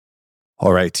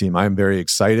All right, team, I'm very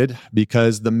excited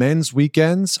because the men's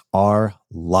weekends are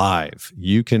live.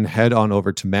 You can head on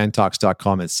over to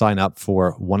mantalks.com and sign up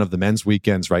for one of the men's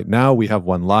weekends right now. We have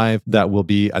one live that will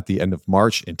be at the end of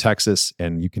March in Texas,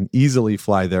 and you can easily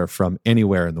fly there from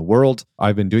anywhere in the world.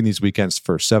 I've been doing these weekends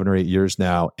for 7 or 8 years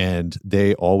now, and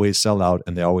they always sell out,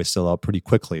 and they always sell out pretty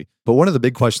quickly. But one of the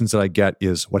big questions that I get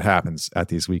is what happens at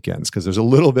these weekends, because there's a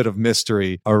little bit of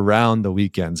mystery around the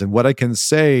weekends. And what I can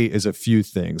say is a few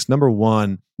things. Number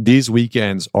one, these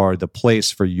weekends are the place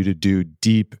for you to do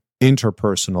deep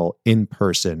interpersonal,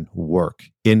 in-person work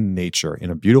in nature,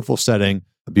 in a beautiful setting,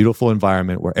 a beautiful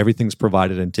environment where everything's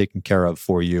provided and taken care of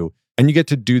for you. And you get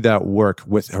to do that work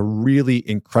with a really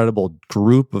incredible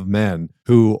group of men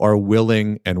who are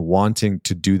willing and wanting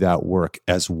to do that work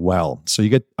as well. So you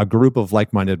get a group of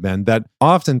like-minded men that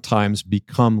oftentimes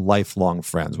become lifelong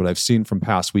friends. What I've seen from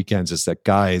past weekends is that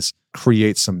guys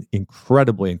create some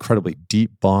incredibly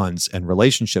deep bonds and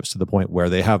relationships to the point where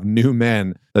they have new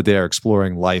men that they are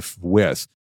exploring life with.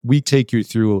 We take you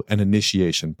through an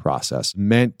initiation process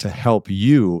meant to help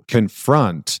you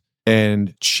confront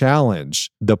and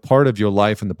challenge the part of your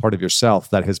life and the part of yourself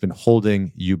that has been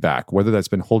holding you back, whether that's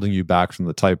been holding you back from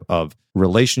the type of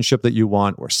relationship that you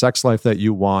want or sex life that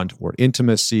you want or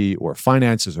intimacy or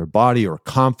finances or body or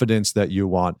confidence that you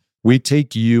want. We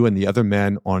take you and the other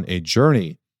men on a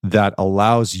journey that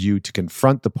allows you to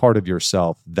confront the part of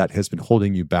yourself that has been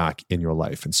holding you back in your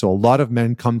life. And so a lot of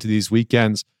men come to these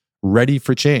weekends ready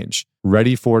for change,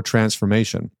 ready for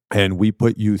transformation. And we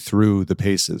put you through the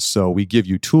paces. So we give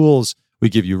you tools, we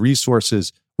give you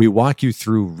resources, we walk you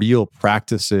through real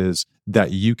practices that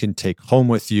you can take home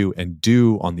with you and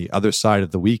do on the other side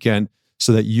of the weekend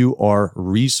so that you are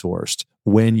resourced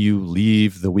when you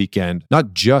leave the weekend,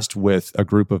 not just with a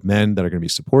group of men that are going to be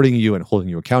supporting you and holding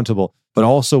you accountable, but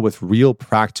also with real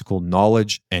practical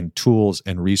knowledge and tools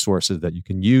and resources that you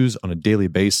can use on a daily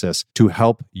basis to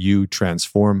help you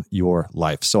transform your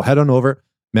life. So head on over,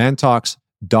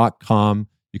 mantalks.com.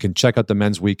 You can check out the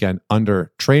men's weekend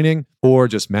under training or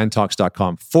just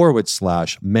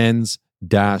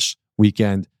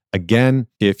mantalks.com/men's-weekend. Again,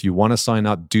 if you want to sign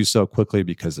up, do so quickly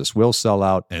because this will sell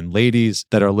out. And ladies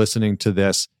that are listening to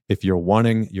this, if you're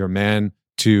wanting your man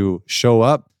to show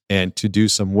up and to do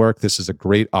some work, this is a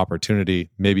great opportunity.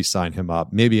 Maybe sign him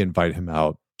up, maybe invite him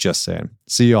out. Just saying.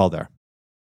 See you all there.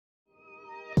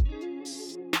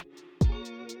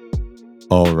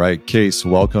 All right, Case,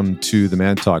 welcome to the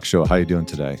Man Talk Show. How are you doing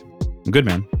today? I'm good,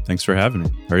 man. Thanks for having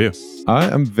me. How are you?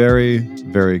 I am very,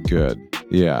 very good.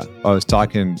 Yeah. I was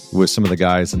talking with some of the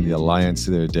guys in the Alliance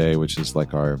the other day, which is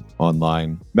like our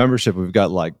online membership. We've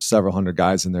got like several hundred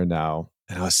guys in there now.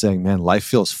 And I was saying, man, life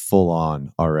feels full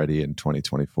on already in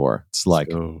 2024. It's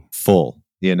like full,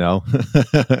 you know?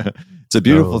 It's a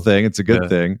beautiful thing. It's a good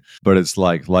thing, but it's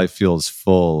like life feels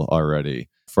full already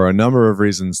for a number of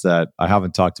reasons that I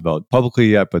haven't talked about publicly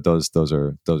yet, but those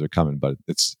are coming. But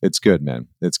it's good, man.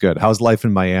 It's good. How's life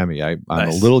in Miami? I'm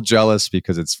nice. A little jealous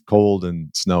because it's cold and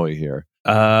snowy here.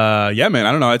 Yeah, man.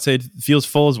 I don't know. I'd say it feels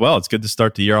full as well. It's good to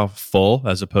start the year off full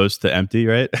as opposed to empty,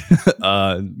 right?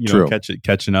 True.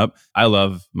 Catching up. I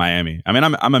love Miami. I mean,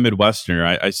 I'm a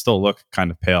Midwesterner. I still look kind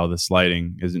of pale. This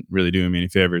lighting isn't really doing me any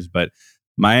favors, but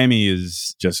Miami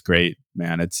is just great,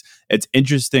 man. It's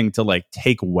interesting to like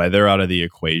take weather out of the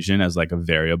equation as like a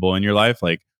variable in your life.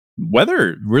 Like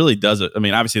weather really does it. I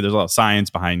mean, obviously there's a lot of science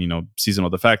behind, seasonal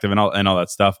defective and all that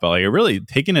stuff, but like it really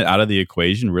taking it out of the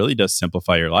equation really does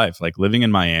simplify your life. Like living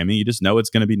in Miami, you just know it's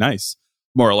going to be nice.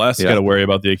 More or less, you got to worry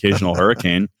about the occasional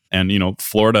hurricane and,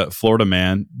 Florida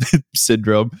man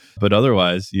syndrome. But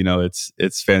otherwise,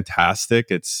 it's fantastic.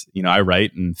 It's, I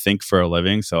write and think for a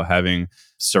living. So having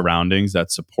surroundings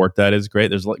that support that is great.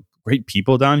 There's like great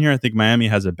people down here. I think Miami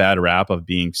has a bad rap of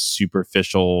being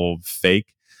superficial,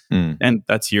 fake. And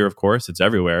that's here, of course. It's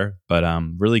everywhere. But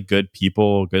really good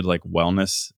people, good like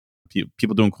wellness,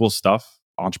 people doing cool stuff,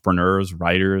 entrepreneurs,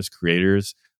 writers,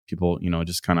 creators. People,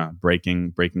 just kind of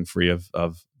breaking free of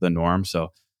the norm.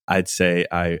 So I'd say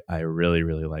I really,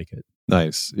 really like it.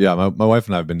 Nice. Yeah, my wife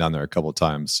and I have been down there a couple of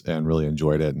times and really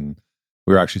enjoyed it. And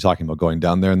we were actually talking about going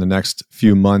down there in the next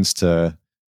few months to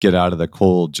get out of the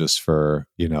cold just for,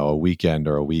 a weekend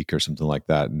or a week or something like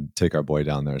that and take our boy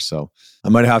down there. So I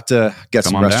might have to get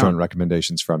some restaurant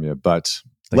recommendations from you. But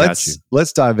let's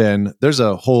dive in. There's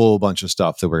a whole bunch of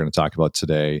stuff that we're going to talk about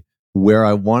today. Where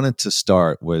I wanted to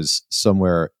start was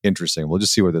somewhere interesting. We'll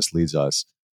just see where this leads us.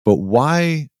 But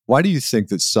why do you think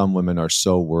that some women are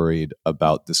so worried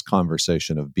about this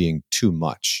conversation of being too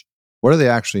much? What do they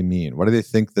actually mean? What do they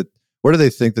think that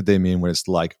they mean when it's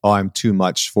like, oh, I'm too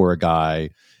much for a guy?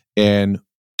 And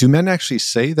do men actually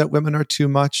say that women are too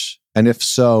much? And if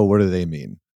so, what do they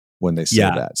mean when they say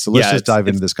that? So let's just dive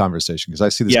into this conversation, because I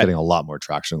see this getting a lot more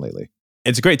traction lately.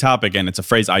 It's a great topic, and it's a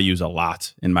phrase I use a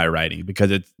lot in my writing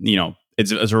because it's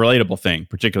a relatable thing,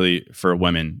 particularly for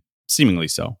women, seemingly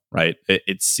so, right?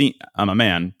 I'm a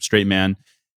man, straight man.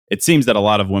 It seems that a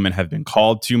lot of women have been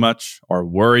called too much, or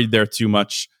worried they're too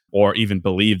much, or even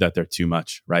believe that they're too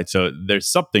much, right? So there's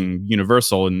something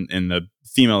universal in the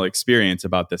female experience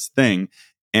about this thing.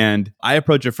 And I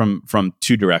approach it from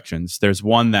two directions. There's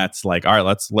one that's like, all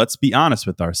right, let's be honest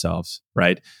with ourselves,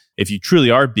 right? If you truly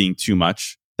are being too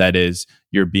much, that is,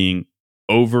 you're being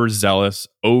overzealous,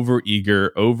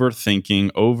 overeager,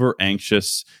 overthinking, over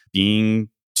anxious, being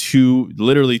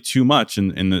literally too much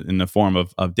in the form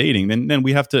of dating, then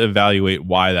we have to evaluate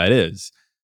why that is.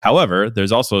 However,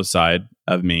 there's also a side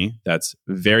of me that's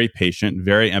very patient,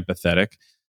 very empathetic,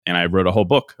 and I wrote a whole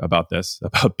book about this,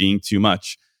 about being too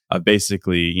much, of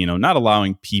basically, not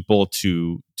allowing people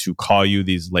to call you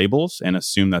these labels and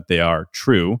assume that they are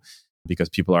true, because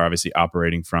people are obviously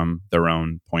operating from their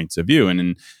own points of view. And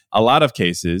in a lot of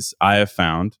cases, I have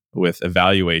found with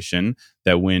evaluation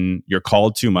that when you're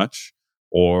called too much,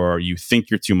 or you think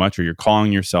you're too much, or you're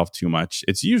calling yourself too much,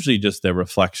 it's usually just a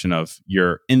reflection of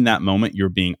in that moment, you're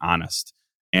being honest.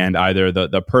 And either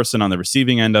the person on the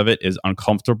receiving end of it is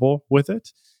uncomfortable with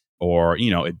it, or,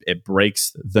 it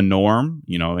breaks the norm.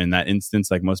 In that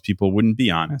instance, like, most people wouldn't be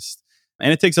honest.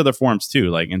 And it takes other forms too.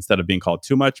 Like, instead of being called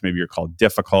too much, maybe you're called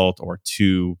difficult, or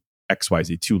too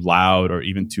XYZ, too loud, or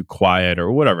even too quiet,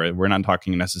 or whatever. We're not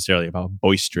talking necessarily about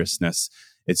boisterousness.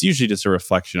 It's usually just a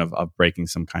reflection of breaking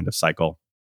some kind of cycle.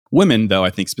 Women, though,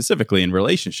 I think specifically in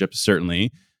relationships,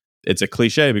 certainly, it's a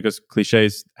cliche because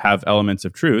cliches have elements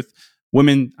of truth.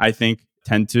 Women, I think,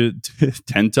 tend to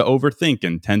overthink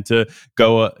and tend to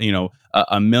go,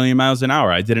 a million miles an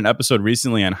hour. I did an episode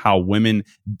recently on how women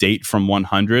date from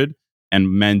 100 and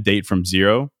men date from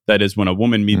 0. That is, when a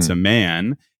woman meets a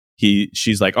man,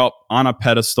 she's like, oh, on a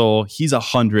pedestal, he's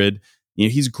 100.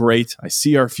 He's great. I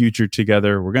see our future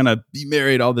together. We're going to be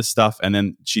married, all this stuff. And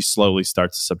then she slowly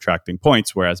starts subtracting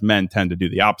points, whereas men tend to do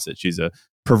the opposite. She's a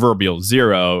proverbial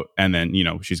 0. And then,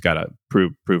 she's got to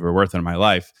prove her worth in my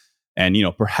life. And,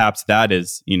 perhaps that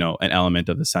is, an element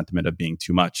of the sentiment of being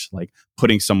too much, like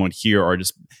putting someone here, or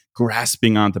just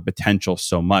grasping onto potential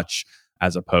so much,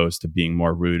 as opposed to being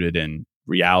more rooted in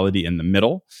reality in the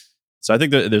middle. So I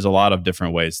think that there's a lot of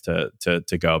different ways to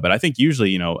go. But I think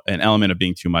usually, an element of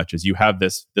being too much is you have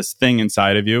this thing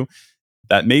inside of you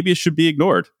that maybe it should be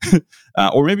ignored,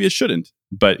 or maybe it shouldn't.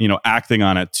 But, acting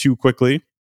on it too quickly,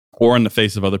 or in the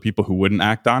face of other people who wouldn't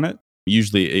act on it,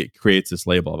 usually it creates this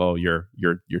label of, oh, you're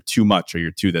too much, or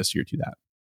you're too this, or you're too that.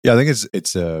 Yeah, I think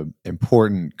it's a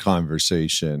important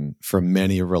conversation for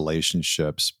many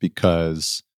relationships,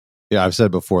 because, I've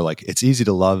said before, like, it's easy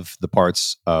to love the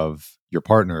parts of your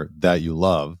partner that you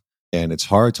love, and it's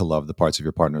hard to love the parts of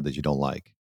your partner that you don't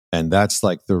like. And that's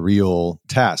like the real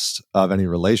test of any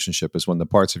relationship, is when the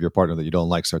parts of your partner that you don't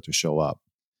like start to show up.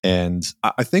 And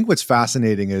I think what's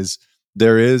fascinating is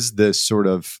there is this sort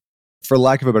of, for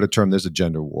lack of a better term, there's a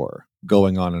gender war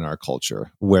going on in our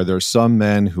culture, where there's some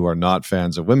men who are not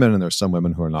fans of women, and there's some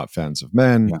women who are not fans of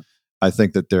men. Yeah. I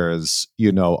think that there is,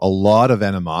 a lot of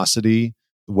animosity,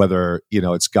 whether,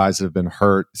 it's guys that have been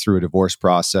hurt through a divorce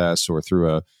process, or through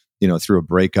a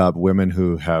breakup, women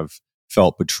who have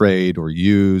felt betrayed or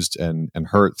used and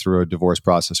hurt through a divorce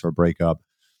process or a breakup.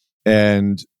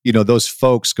 And, those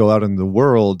folks go out in the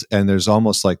world, and there's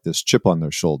almost like this chip on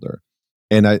their shoulder.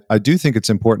 And I do think it's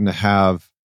important to have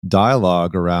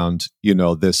dialogue around,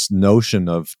 this notion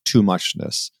of too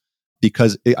muchness,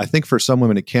 because I think for some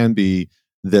women, it can be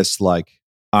this, like,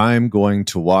 I'm going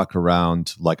to walk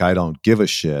around like I don't give a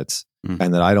shit,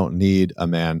 and that I don't need a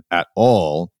man at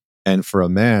all. And for a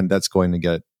man, that's going to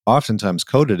get oftentimes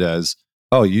coded as,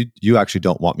 oh, you actually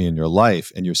don't want me in your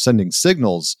life, and you're sending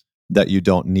signals that you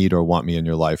don't need or want me in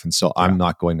your life. And so I'm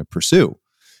not going to pursue.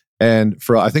 And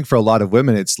I think for a lot of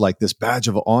women, it's like this badge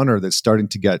of honor that's starting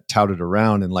to get touted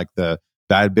around in like the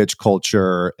bad bitch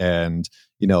culture. And,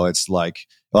 it's like,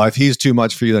 well, if he's too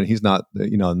much for you, then he's not,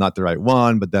 not the right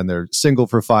one. But then they're single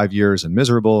for 5 years and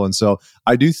miserable. And so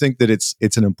I do think that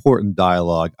it's an important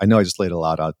dialogue. I know I just laid a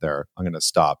lot out there. I'm going to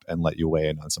stop and let you weigh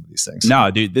in on some of these things. No,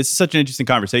 dude, this is such an interesting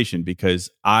conversation, because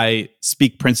I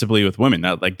speak principally with women.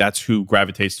 That's who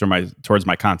gravitates towards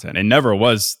my content. It never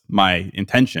was my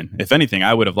intention. If anything,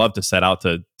 I would have loved to set out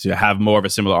to have more of a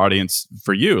similar audience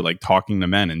for you, like talking to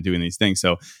men and doing these things.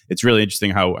 So it's really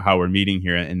interesting how we're meeting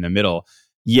here in the middle.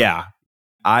 Yeah.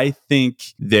 I think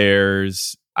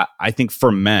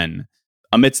for men,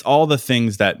 amidst all the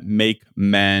things that make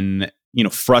men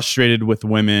frustrated with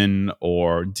women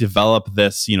or develop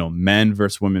this, men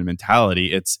versus women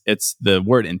mentality. It's the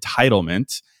word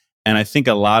entitlement. And I think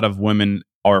a lot of women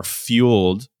are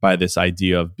fueled by this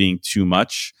idea of being too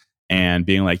much and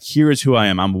being like, here is who I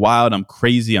am. I'm wild. I'm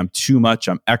crazy. I'm too much.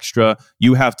 I'm extra.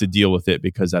 You have to deal with it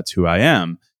because that's who I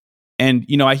am. And,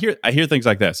 I hear things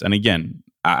like this. And again,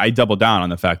 I double down on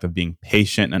the fact of being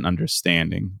patient and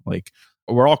understanding. Like,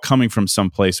 we're all coming from some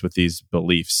place with these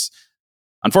beliefs.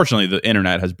 Unfortunately, the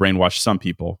internet has brainwashed some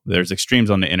people. There's extremes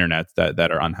on the internet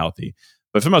that are unhealthy.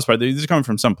 But for the most part, these are coming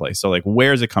from someplace. So like,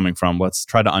 where is it coming from? Let's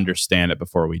try to understand it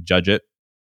before we judge it.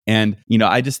 And,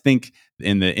 I just think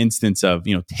in the instance of,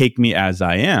 take me as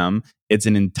I am, it's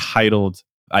an entitled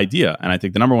idea. And I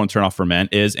think the number one turnoff for men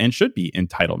is and should be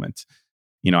entitlement.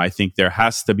 I think there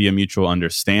has to be a mutual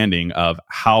understanding of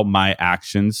how my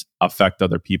actions affect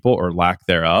other people or lack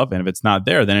thereof. And if it's not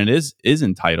there, then it is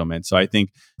entitlement. So I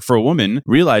think for a woman,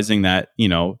 realizing that,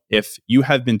 if you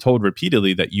have been told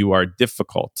repeatedly that you are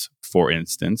difficult, for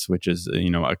instance, which is,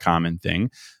 a common thing,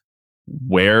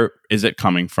 where is it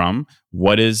coming from?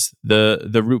 What is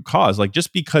the root cause? Like,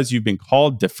 just because you've been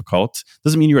called difficult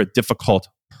doesn't mean you're a difficult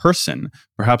person.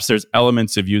 Perhaps there's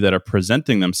elements of you that are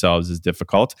presenting themselves as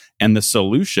difficult. And the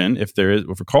solution, if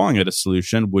we're calling it a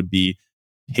solution, would be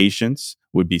patience,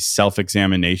 would be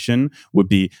self-examination, would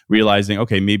be realizing,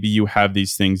 okay, maybe you have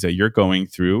these things that you're going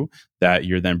through that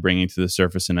you're then bringing to the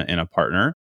surface in a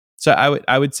partner. So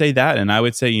I would say that. And I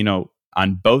would say,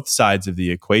 on both sides of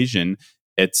the equation,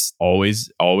 it's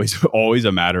always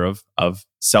a matter of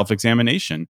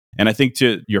self-examination. And I think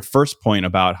to your first point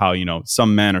about how,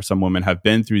 some men or some women have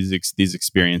been through these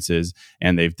experiences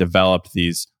and they've developed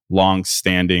these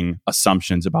long-standing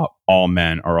assumptions about all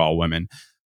men or all women.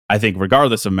 I think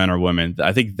regardless of men or women,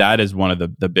 I think that is one of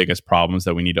the biggest problems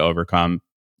that we need to overcome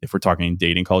if we're talking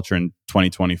dating culture in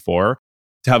 2024.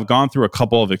 To have gone through a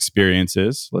couple of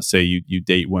experiences, let's say you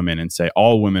date women and say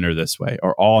all women are this way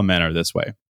or all men are this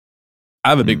way. I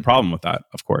have a big problem with that,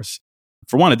 of course.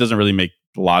 For one, it doesn't really make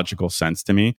logical sense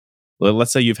to me.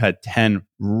 Let's say you've had 10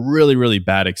 really, really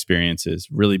bad experiences,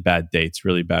 really bad dates,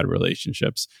 really bad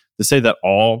relationships. To say that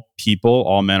all people,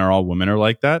 all men or all women are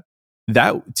like that,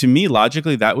 to me,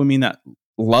 logically, that would mean that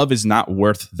love is not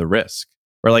worth the risk.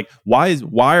 Or like, why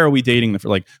are we dating?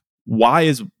 Why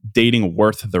is dating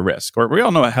worth the risk? Or we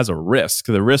all know it has a risk.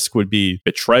 The risk would be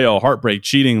betrayal, heartbreak,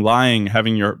 cheating, lying,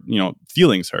 having your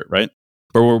feelings hurt, right?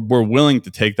 But we're willing to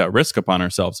take that risk upon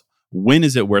ourselves. When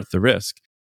is it worth the risk?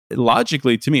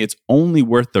 Logically, to me, it's only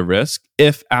worth the risk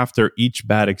if after each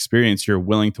bad experience, you're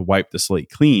willing to wipe the slate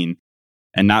clean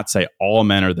and not say all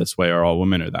men are this way or all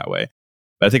women are that way.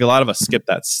 But I think a lot of us skip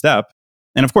that step.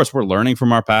 And of course, we're learning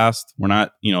from our past. We're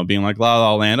not, being like la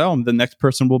la land, oh, the next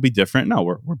person will be different. No,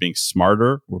 we're being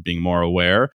smarter. We're being more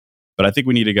aware. But I think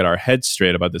we need to get our heads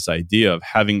straight about this idea of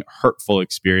having hurtful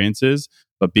experiences,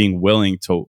 but being willing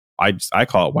to, I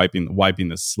call it wiping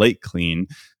the slate clean.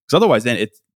 Because otherwise, then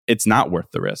it's not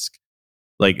worth the risk.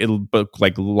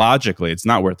 But logically, it's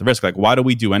not worth the risk. Like, why do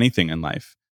we do anything in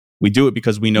life? We do it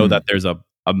because we know that there's a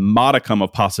modicum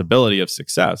of possibility of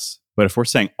success. But if we're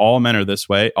saying all men are this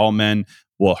way, all men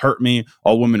will hurt me,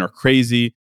 all women are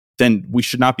crazy, then we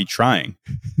should not be trying.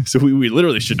 So we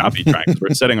literally should not be trying because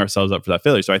we're setting ourselves up for that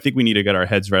failure. So I think we need to get our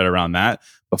heads right around that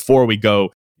before we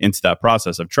go into that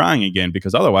process of trying again,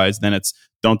 because otherwise then it's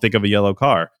don't think of a yellow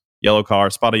car,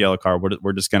 spot a yellow car.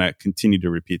 We're just going to continue to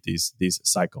repeat these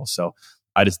cycles. So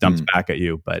I just dumped back at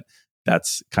you, but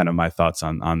that's kind of my thoughts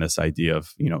on this idea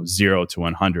of 0 to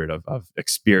 100 of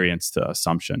experience to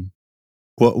assumption.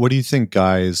 What do you think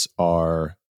guys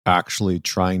are actually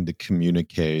trying to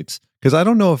communicate? Because I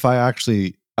don't know if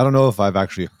I've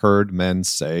actually heard men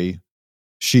say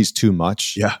she's too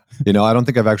much. Yeah. I don't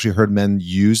think I've actually heard men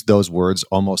use those words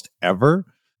almost ever.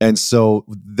 And so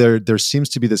there seems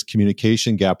to be this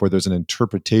communication gap where there's an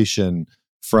interpretation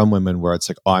from women where it's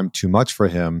like, oh, I'm too much for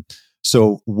him.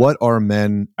 So what are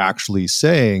men actually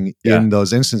saying in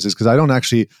those instances? Because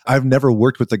I've never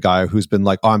worked with a guy who's been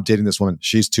like, oh, I'm dating this woman.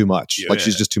 She's too much.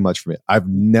 She's just too much for me. I've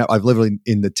literally,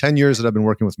 in the 10 years that I've been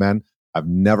working with men, I've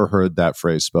never heard that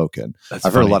phrase spoken.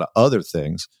 I've heard a lot of other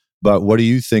things. But what do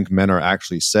you think men are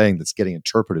actually saying that's getting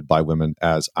interpreted by women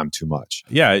as I'm too much?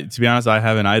 Yeah, to be honest, I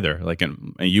haven't either.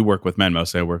 And you work with men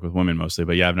mostly, I work with women mostly.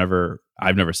 But yeah,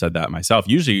 I've never said that myself.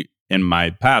 Usually in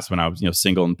my past, when I was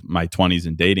single in my 20s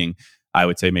and dating, I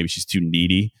would say maybe she's too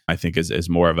needy, I think is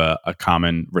more of a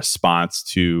common response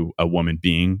to a woman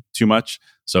being too much.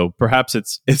 So perhaps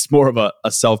it's more of a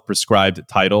self-prescribed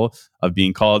title of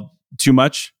being called too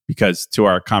much, because to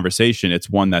our conversation, it's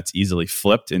one that's easily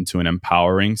flipped into an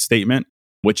empowering statement,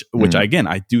 which again,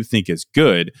 I do think is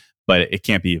good. but it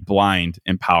can't be blind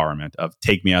empowerment of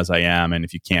take me as I am. And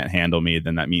if you can't handle me,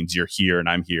 then that means you're here and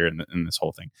I'm here and this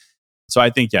whole thing. So I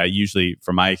think, yeah, usually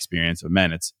from my experience of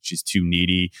men, it's she's too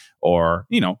needy or,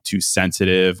 too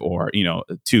sensitive or,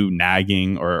 too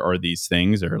nagging or these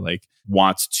things, or like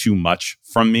wants too much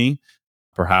from me.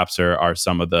 Perhaps are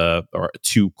some of the, or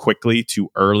too quickly, too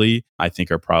early, I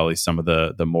think are probably some of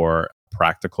the more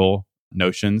practical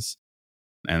notions.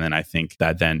 And then I think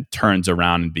that then turns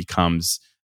around and becomes,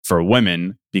 for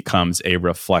women, becomes a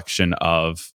reflection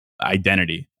of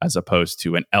identity as opposed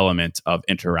to an element of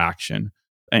interaction.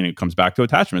 And it comes back to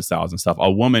attachment styles and stuff.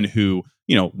 A woman who,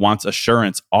 wants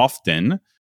assurance often,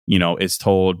 is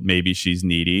told maybe she's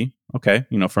needy. Okay.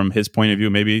 From his point of view,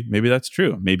 maybe that's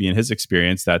true. Maybe in his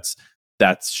experience, that's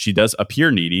she does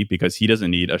appear needy because he doesn't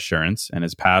need assurance and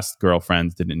his past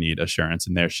girlfriends didn't need assurance.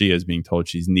 And there she is being told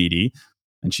she's needy.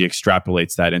 And she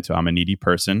extrapolates that into I'm a needy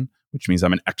person, which means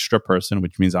I'm an extra person,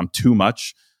 which means I'm too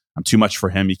much. I'm too much for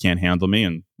him. He can't handle me.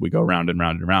 And we go round and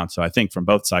round and round. So I think from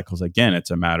both cycles, again,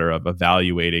 it's a matter of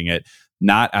evaluating it,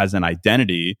 not as an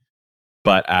identity,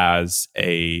 but as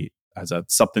a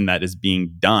something that is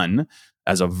being done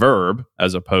as a verb,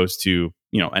 as opposed to,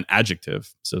 an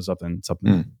adjective. So something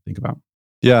to think about.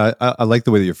 Yeah. I like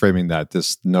the way that you're framing that,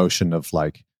 this notion of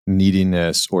like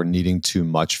neediness or needing too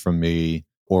much from me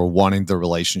or wanting the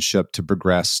relationship to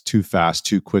progress too fast,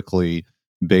 too quickly,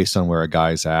 based on where a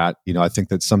guy's at. I think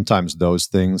that sometimes those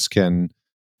things can,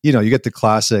 you get the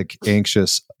classic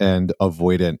anxious and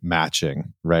avoidant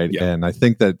matching, right? Yeah. And I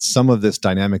think that some of this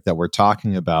dynamic that we're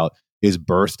talking about is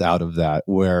birthed out of that,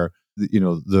 where,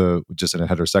 just in a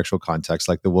heterosexual context,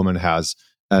 like the woman has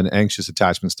an anxious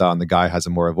attachment style and the guy has a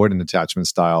more avoidant attachment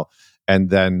style. And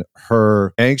then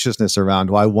her anxiousness around,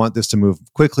 well, I want this to move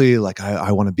quickly. Like,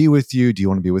 I want to be with you. Do you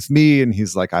want to be with me? And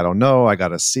he's like, I don't know. I got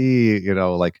to see,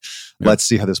 let's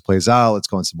see how this plays out. Let's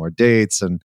go on some more dates.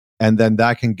 And then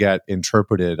that can get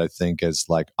interpreted, I think, as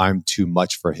like, I'm too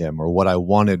much for him, or what I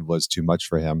wanted was too much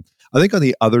for him. I think on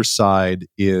the other side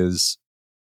is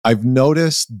I've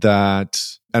noticed that,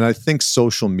 and I think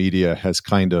social media has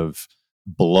kind of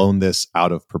blown this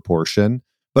out of proportion.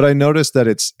 But I noticed that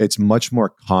it's much more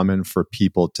common for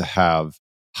people to have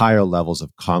higher levels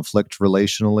of conflict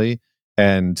relationally.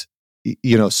 And,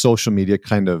 social media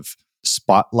kind of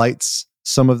spotlights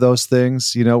some of those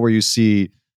things, where you see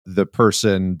the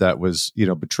person that was,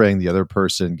 betraying the other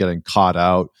person getting caught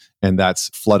out, and that's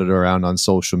flooded around on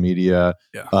social media,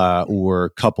 or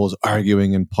couples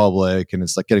arguing in public and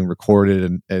it's like getting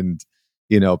recorded and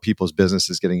people's business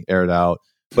is getting aired out.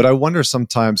 But I wonder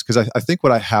sometimes, because I think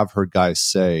what I have heard guys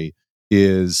say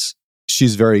is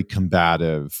she's very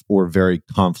combative or very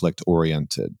conflict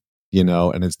oriented,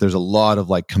 and there's a lot of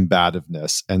like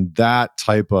combativeness and that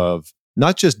type of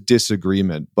not just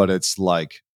disagreement, but it's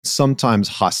like sometimes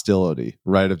hostility,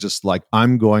 right? Of just like,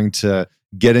 I'm going to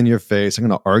get in your face. I'm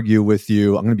going to argue with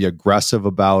you. I'm going to be aggressive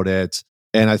about it.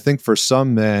 And I think for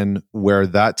some men where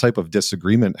that type of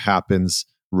disagreement happens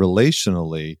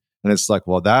relationally, and it's like,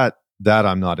 well, that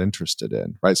I'm not interested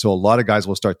in, right? So a lot of guys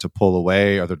will start to pull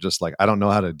away, or they're just like, I don't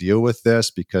know how to deal with this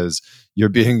because you're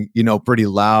being, pretty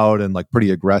loud and like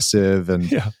pretty aggressive.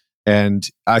 And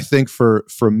I think for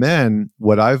men,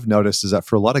 what I've noticed is that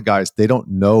for a lot of guys, they don't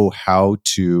know how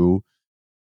to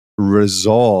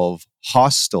resolve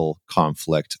hostile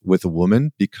conflict with a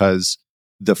woman, because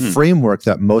the framework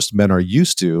that most men are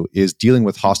used to is dealing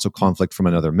with hostile conflict from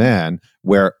another man,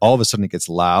 where all of a sudden it gets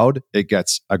loud, it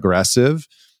gets aggressive.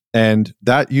 And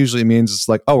that usually means it's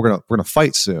like, oh, we're gonna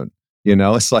fight soon.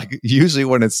 It's like usually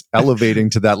when it's elevating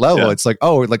to that level, it's like,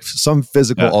 oh, like some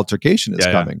physical altercation is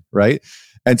coming, right?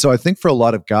 And so I think for a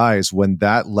lot of guys, when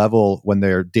that level, when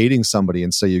they're dating somebody,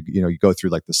 and say you go through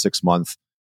like the 6-month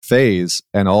phase,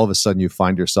 and all of a sudden you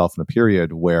find yourself in a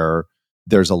period where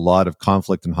there's a lot of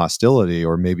conflict and hostility,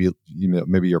 or maybe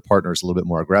your partner is a little bit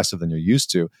more aggressive than you're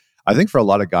used to. I think for a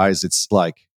lot of guys, it's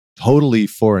like totally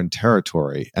foreign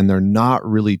territory, and they're not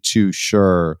really too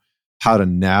sure how to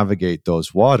navigate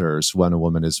those waters when a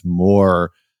woman is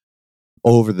more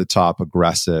over the top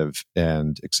aggressive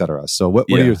and etc. So what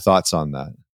are your thoughts on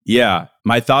that? Yeah,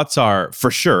 my thoughts are, for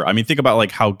sure. I mean, think about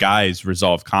like how guys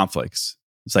resolve conflicts.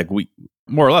 It's like we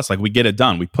more or less like we get it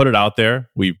done. We put it out there.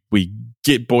 We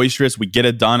get boisterous. We get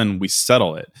it done, and we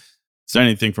settle it. So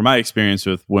anything from my experience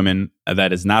with women,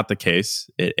 that is not the case.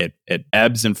 It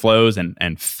ebbs and flows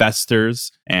and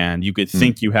festers, and you could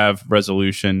think you have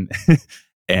resolution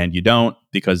and you don't,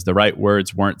 because the right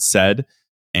words weren't said,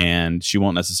 and she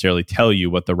won't necessarily tell you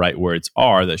what the right words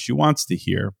are that she wants to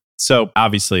hear. So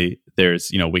obviously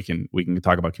there's, we can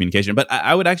talk about communication, but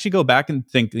I would actually go back and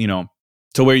think,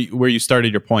 to where you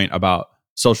started your point about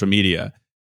social media.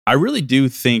 I really do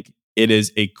think it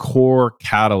is a core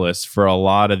catalyst for a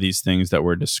lot of these things that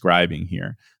we're describing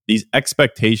here. These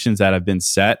expectations that have been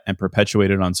set and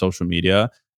perpetuated on social media,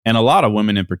 and a lot of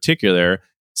women in particular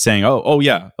saying, "Oh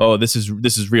yeah, oh this is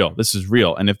real, this is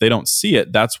real." And if they don't see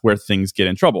it, that's where things get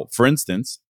in trouble. For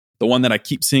instance, the one that I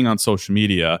keep seeing on social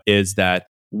media is that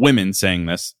women saying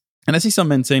this, and I see some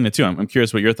men saying it too. I'm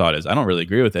curious what your thought is. I don't really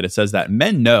agree with it. It says that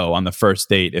men know on the first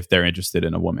date if they're interested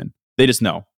in a woman. They just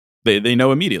know. They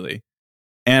know immediately.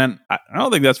 And I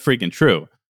don't think that's freaking true.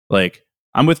 Like,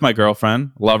 I'm with my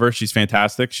girlfriend, love her. She's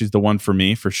fantastic. She's the one for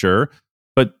me for sure.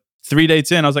 But 3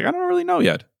 dates in, I was like, I don't really know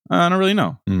yet. I don't really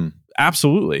know.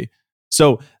 Absolutely.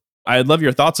 So I'd love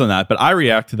your thoughts on that. But I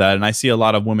react to that and I see a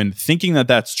lot of women thinking that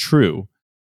that's true.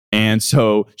 And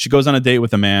so she goes on a date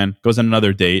with a man, goes on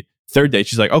another date. Third date,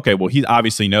 she's like, okay, well, he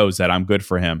obviously knows that I'm good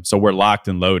for him. So we're locked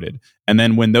and loaded. And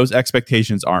then when those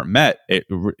expectations aren't met,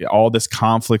 all this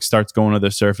conflict starts going to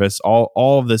the surface, all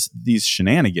of these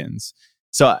shenanigans.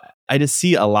 So I just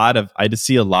see a lot of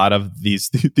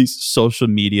these social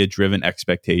media driven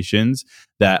expectations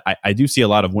that I do see a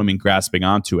lot of women grasping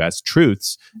onto as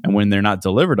truths. And when they're not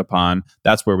delivered upon,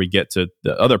 that's where we get to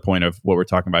the other point of what we're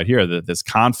talking about here, this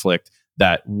conflict.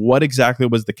 That what exactly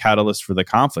was the catalyst for the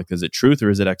conflict? Is it truth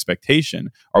or is it expectation?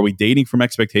 Are we dating from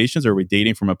expectations or are we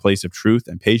dating from a place of truth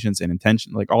and patience and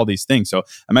intention? Like all these things. So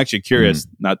I'm actually curious,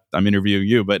 I'm interviewing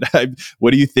you, but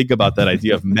what do you think about that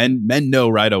idea of men know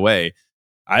right away?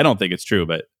 I don't think it's true,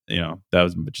 but that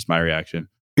was just my reaction.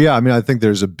 Yeah, I mean, I think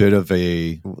there's a bit of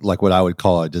a, like what I would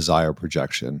call a desire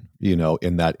projection,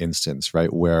 in that instance,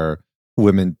 right? Where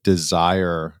women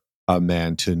desire a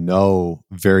man to know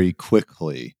very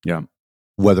quickly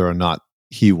whether or not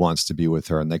he wants to be with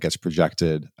her, and that gets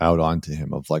projected out onto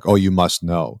him of like, oh, you must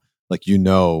know, like,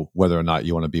 whether or not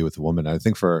you want to be with a woman. And I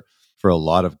think for a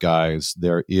lot of guys,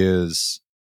 there is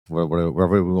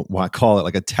whatever we want to call it,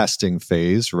 like a testing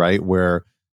phase, right? Where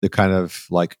they're kind of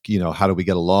like, how do we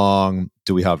get along?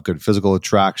 Do we have good physical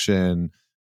attraction?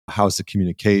 How's the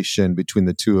communication between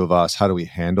the two of us? How do we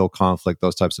handle conflict?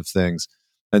 Those types of things.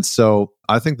 And so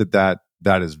I think that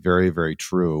is very, very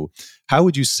true. How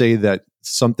would you say that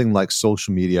something like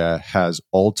social media has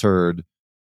altered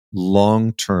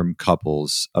long-term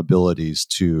couples' abilities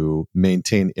to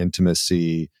maintain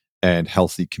intimacy and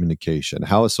healthy communication?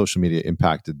 How has social media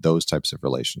impacted those types of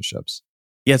relationships?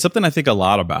 Yeah, it's something I think a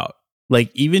lot about.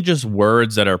 Like even just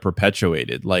words that are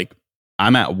perpetuated. Like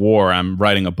I'm at war. I'm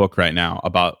writing a book right now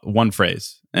about one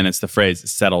phrase, and it's the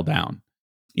phrase "settle down."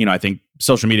 I think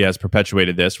social media has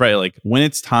perpetuated this, right? Like when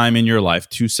it's time in your life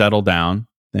to settle down,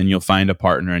 then you'll find a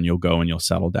partner and you'll go and you'll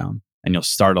settle down and you'll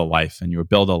start a life and you'll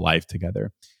build a life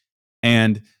together.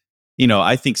 And,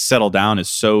 I think settle down is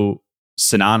so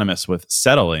synonymous with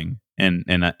settling in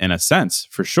a sense,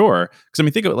 for sure. Because I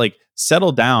mean, think of it like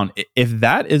settle down. If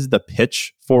that is the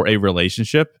pitch for a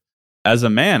relationship, as a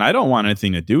man, I don't want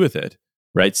anything to do with it.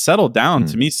 Right? Settle down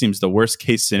to me seems the worst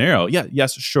case scenario. Yeah,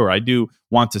 yes, sure. I do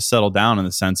want to settle down in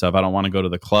the sense of I don't want to go to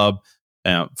the club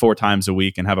 4 times a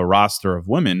week and have a roster of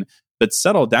women. But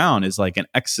settle down is like an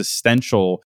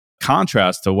existential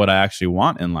contrast to what I actually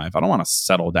want in life. I don't want to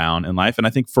settle down in life. And I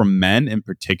think for men in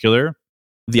particular,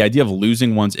 the idea of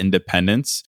losing one's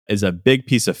independence is a big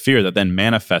piece of fear that then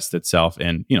manifests itself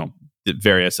in,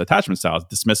 various attachment styles,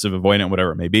 dismissive, avoidant,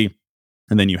 whatever it may be.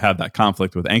 And then you have that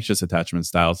conflict with anxious attachment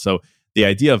styles. So the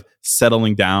idea of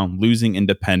settling down, losing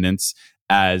independence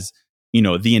as,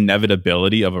 the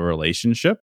inevitability of a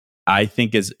relationship, I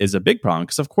think is a big problem.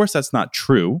 Because of course that's not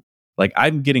true. Like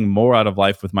I'm getting more out of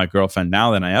life with my girlfriend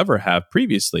now than I ever have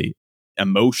previously,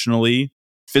 emotionally,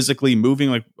 physically, moving,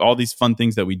 like all these fun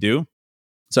things that we do.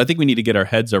 So I think we need to get our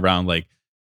heads around, like,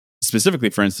 specifically,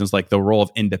 for instance, like the role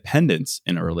of independence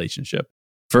in a relationship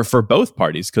for both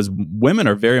parties, because women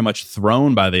are very much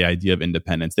thrown by the idea of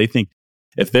independence. They think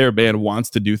if their man wants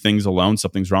to do things alone,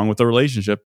 something's wrong with the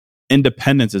relationship.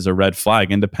 Independence is a red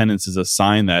flag. Independence is a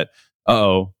sign that,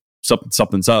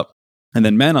 something's up. And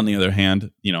then men, on the other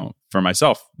hand, for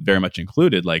myself, very much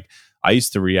included, like I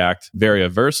used to react very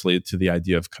aversely to the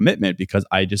idea of commitment because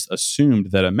I just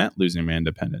assumed that it meant losing my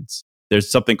independence. There's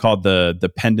something called the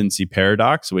dependency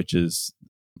paradox, which is,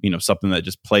 something that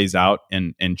just plays out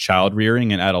in child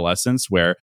rearing and adolescence,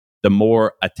 where the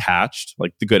more attached,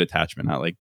 like the good attachment, not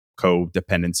like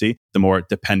codependency, the more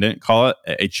dependent, call it,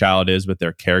 a child is with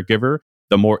their caregiver,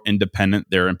 the more independent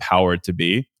they're empowered to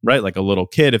be, right? Like a little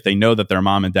kid, if they know that their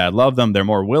mom and dad love them, they're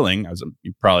more willing, as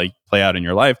you probably play out in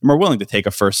your life, more willing to take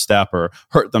a first step or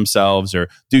hurt themselves or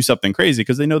do something crazy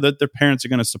because they know that their parents are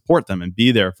going to support them and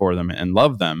be there for them and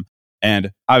love them.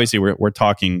 And obviously we're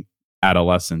talking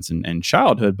adolescence and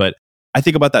childhood, but I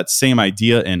think about that same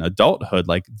idea in adulthood.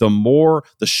 Like the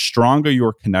stronger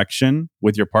your connection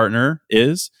with your partner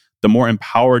is, the more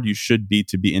empowered you should be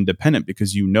to be independent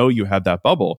because you know you have that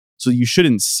bubble. So you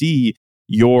shouldn't see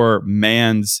your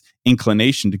man's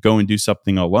inclination to go and do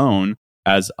something alone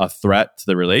as a threat to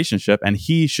the relationship. And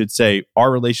he should say,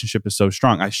 our relationship is so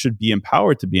strong, I should be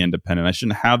empowered to be independent. I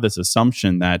shouldn't have this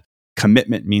assumption that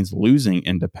commitment means losing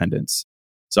independence.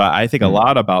 So I think a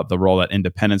lot about the role that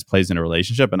independence plays in a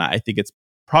relationship. And I think it's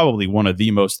probably one of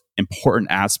the most important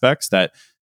aspects that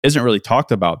isn't really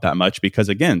talked about that much because,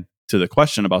 again, to the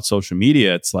question about social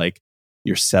media, it's like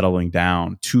you're settling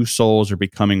down. Two souls are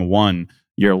becoming one.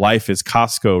 Your life is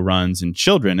Costco runs and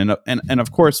children. And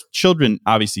of course, children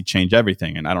obviously change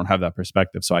everything. And I don't have that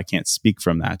perspective, so I can't speak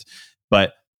from that.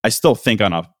 But I still think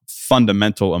on a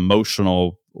fundamental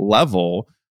emotional level,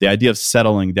 the idea of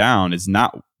settling down is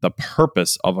not the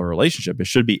purpose of a relationship. It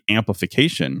should be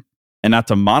amplification. And not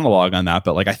to monologue on that,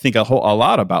 but like I think a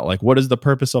lot about like, what is the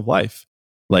purpose of life?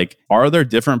 Like, are there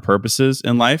different purposes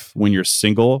in life when you're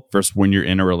single versus when you're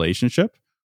in a relationship?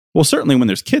 Well, certainly when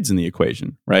there's kids in the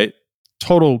equation, right?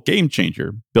 Total game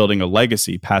changer, building a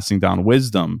legacy, passing down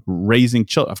wisdom, raising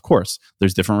children. Of course,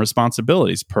 there's different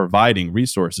responsibilities, providing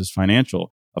resources,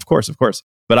 financial, of course.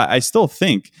 But I still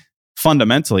think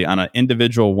fundamentally on an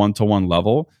individual one-to-one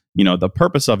level, the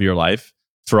purpose of your life,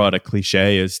 throw out a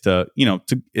cliche, is to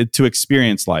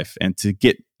experience life and to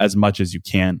get as much as you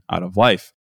can out of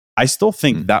life. I still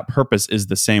think that purpose is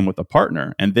the same with a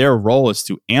partner, and their role is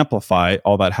to amplify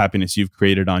all that happiness you've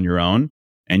created on your own,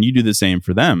 and you do the same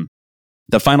for them.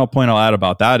 The final point I'll add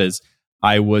about that is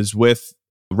I was with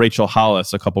Rachel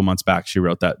Hollis a couple months back. She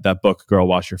wrote that book, Girl,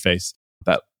 Wash Your Face,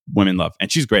 that women love, and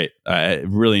she's great. I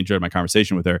really enjoyed my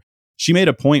conversation with her. She made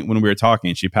a point when we were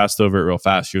talking, she passed over it real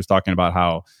fast. She was talking about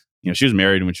how, she was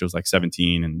married when she was like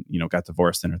 17 and, got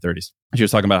divorced in her 30s. She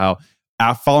was talking about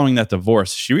how following that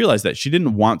divorce, she realized that she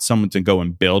didn't want someone to go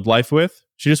and build life with.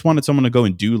 She just wanted someone to go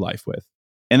and do life with.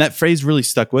 And that phrase really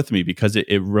stuck with me because it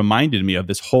reminded me of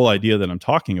this whole idea that I'm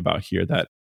talking about here, that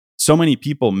so many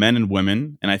people, men and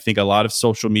women, and I think a lot of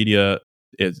social media,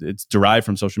 it's derived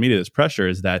from social media, this pressure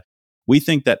is that we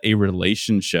think that a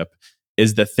relationship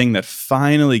is the thing that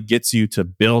finally gets you to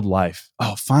build life.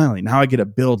 Oh, finally, now I get to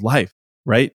build life,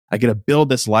 right? I get to build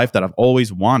this life that I've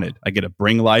always wanted. I get to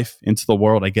bring life into the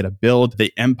world. I get to build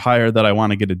the empire that I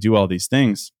want. I get to do all these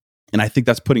things. And I think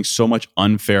that's putting so much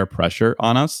unfair pressure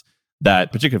on us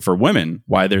that, particularly for women,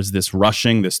 why there's this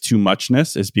rushing, this too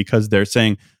muchness is because they're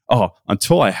saying, oh,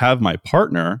 until I have my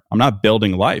partner, I'm not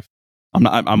building life.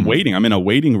 I'm waiting. I'm in a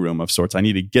waiting room of sorts. I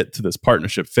need to get to this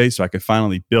partnership phase so I can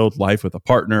finally build life with a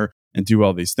partner and do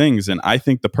all these things. And I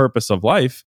think the purpose of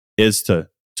life is to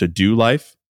do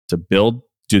life, to build,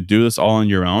 to do this all on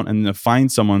your own, and to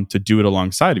find someone to do it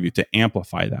alongside of you, to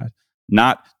amplify that.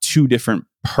 Not two different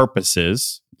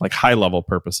purposes, like high level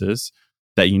purposes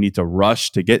that you need to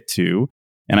rush to get to.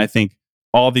 And I think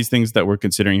all these things that we're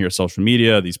considering here, social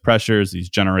media, these pressures, these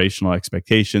generational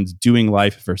expectations, doing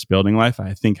life versus building life,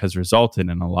 I think has resulted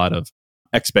in a lot of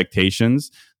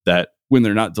expectations that when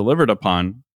they're not delivered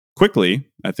upon quickly,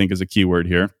 I think is a key word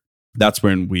here. That's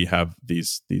when we have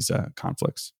these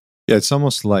conflicts. Yeah, it's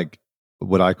almost like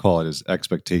what I call it is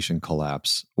expectation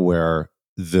collapse, where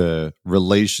the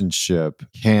relationship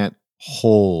can't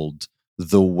hold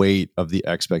the weight of the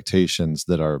expectations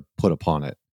that are put upon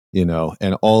it,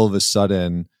 and all of a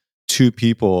sudden two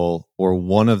people or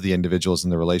one of the individuals in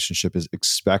the relationship is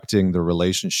expecting the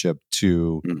relationship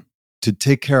to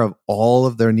take care of all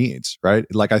of their needs, right?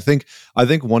 Like I think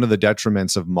one of the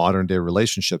detriments of modern day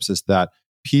relationships is that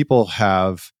people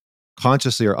have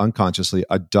consciously or unconsciously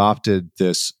adopted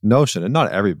this notion, and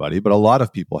not everybody, but a lot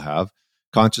of people have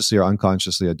consciously or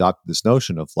unconsciously adopted this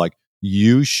notion of like,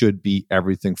 you should be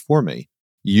everything for me.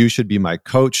 You should be my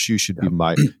coach. You should be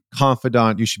my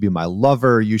confidant. You should be my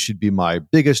lover. You should be my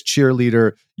biggest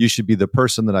cheerleader. You should be the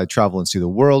person that I travel and see the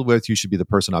world with. You should be the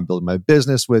person I'm building my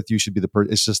business with. You should be the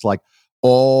person. It's just like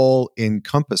all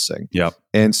encompassing. Yep.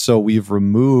 And so we've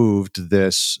removed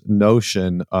this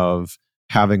notion of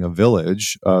having a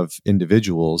village of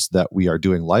individuals that we are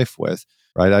doing life with.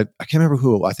 Right. I can't remember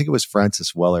who, I think it was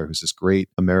Francis Weller, who's this great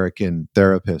American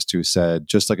therapist who said,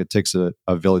 just like it takes a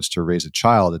village to raise a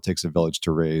child, it takes a village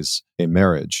to raise a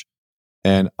marriage.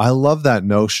 And I love that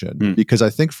notion because I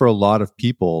think for a lot of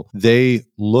people, they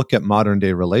look at modern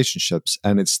day relationships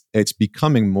and it's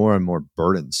becoming more and more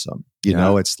burdensome.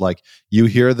 It's like you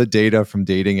hear the data from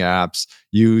dating apps,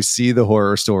 you see the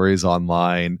horror stories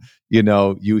online,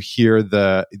 you hear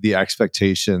the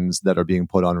expectations that are being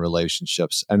put on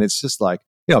relationships. And it's just like,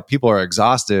 people are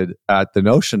exhausted at the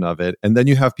notion of it. And then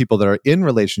you have people that are in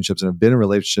relationships and have been in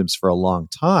relationships for a long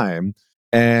time.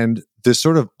 And this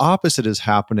sort of opposite is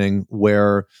happening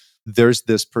where there's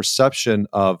this perception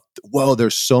of, well,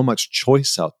 there's so much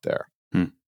choice out there.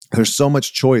 There's so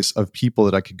much choice of people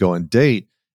that I could go and date.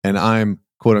 And I'm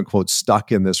quote unquote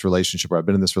stuck in this relationship, or I've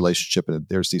been in this relationship and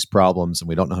there's these problems and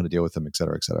we don't know how to deal with them, et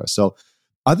cetera, et cetera. So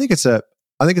I think it's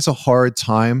a hard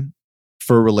time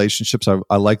for relationships.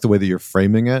 I like the way that you're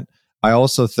framing it. I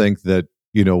also think that,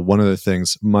 one of the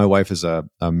things, my wife is a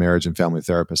marriage and family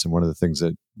therapist. And one of the things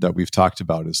that we've talked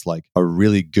about is like a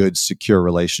really good, secure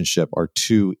relationship are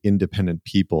two independent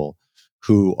people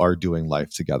who are doing life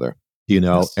together,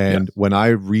 Yes, and when I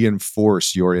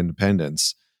reinforce your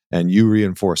independence and you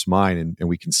reinforce mine and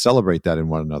we can celebrate that in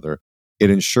one another, it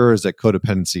ensures that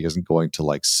codependency isn't going to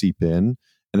like seep in.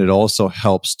 And it also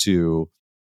helps to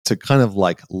kind of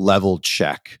like level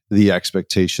check the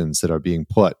expectations that are being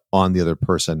put on the other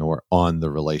person or on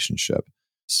the relationship.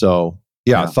 So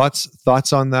yeah.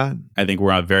 Thoughts on that? I think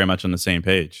we're very much on the same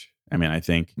page. I mean, I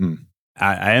think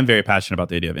I am very passionate about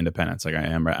the idea of independence. Like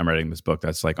I'm writing this book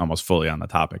that's like almost fully on the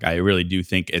topic. I really do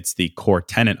think it's the core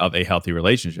tenet of a healthy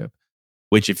relationship,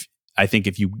 which if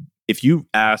you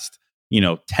asked,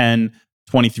 10,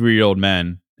 23-year-old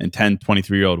men and 10,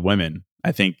 23-year-old women,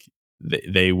 I think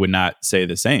they would not say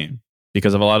the same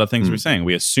because of a lot of things we're saying.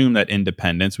 We assume that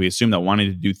independence, we assume that wanting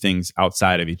to do things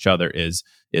outside of each other is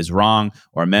wrong,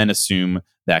 or men assume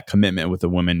that commitment with a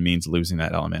woman means losing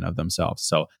that element of themselves.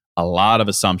 So a lot of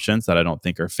assumptions that I don't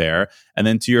think are fair. And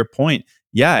then to your point,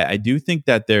 yeah, I do think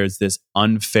that there's this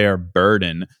unfair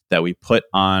burden that we put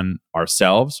on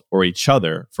ourselves or each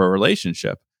other for a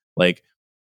relationship. Like,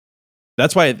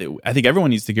 that's why I think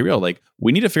everyone needs to get real. Like,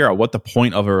 we need to figure out what the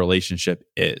point of a relationship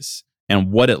is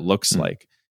and what it looks like,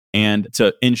 and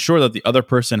to ensure that the other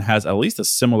person has at least a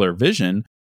similar vision.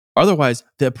 Otherwise,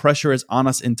 the pressure is on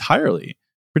us entirely,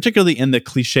 particularly in the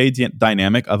cliche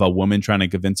dynamic of a woman trying to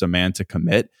convince a man to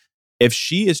commit. If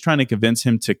she is trying to convince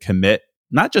him to commit,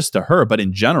 not just to her, but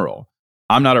in general,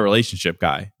 I'm not a relationship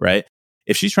guy, right?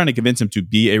 If she's trying to convince him to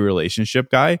be a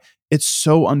relationship guy, it's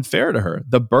so unfair to her.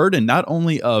 The burden not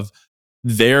only of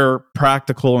their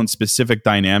practical and specific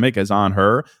dynamic is on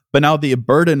her, but now the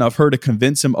burden of her to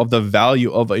convince him of the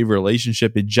value of a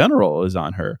relationship in general is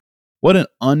on her. What an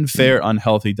unfair,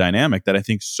 unhealthy dynamic that I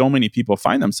think so many people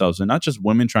find themselves in, not just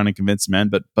women trying to convince men,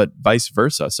 but vice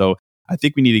versa. So I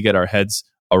think we need to get our heads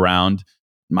around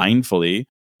mindfully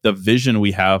the vision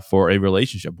we have for a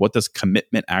relationship. What does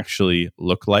commitment actually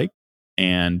look like?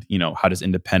 And, how does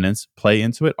independence play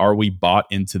into it? Are we bought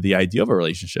into the idea of a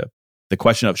relationship? The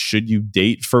question of should you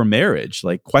date for marriage?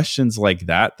 Like questions like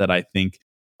that I think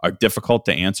are difficult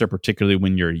to answer, particularly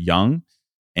when you're young,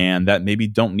 and that maybe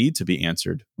don't need to be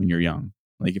answered when you're young.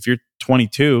 Like if you're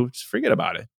 22, just forget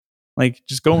about it. Like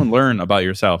just go and learn about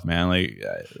yourself, man. Like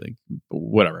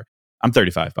whatever. I'm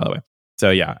 35, by the way.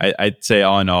 So yeah, I'd say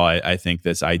all in all, I think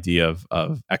this idea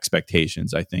of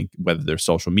expectations, I think whether they're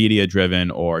social media driven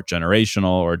or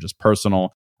generational or just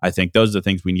personal, I think those are the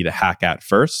things we need to hack at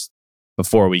first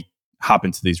before we hop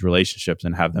into these relationships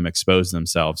and have them expose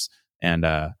themselves and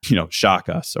shock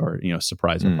us or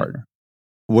surprise our partner.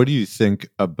 What do you think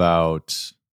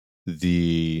about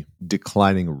the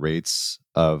declining rates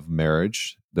of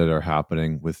marriage that are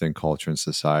happening within culture and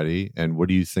society? And what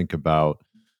do you think about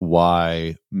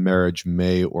why marriage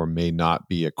may or may not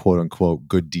be a quote unquote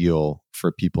good deal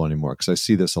for people anymore? Because I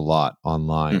see this a lot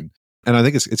online. And I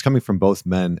think it's coming from both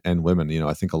men and women.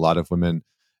 I think a lot of women,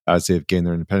 as they've gained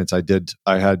their independence.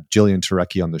 I had Jillian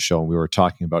Turecki on the show, and we were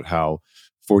talking about how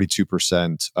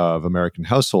 42% of American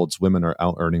households, women are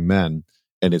out earning men,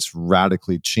 and it's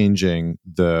radically changing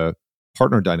the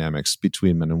partner dynamics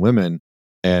between men and women.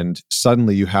 And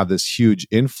suddenly you have this huge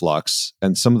influx,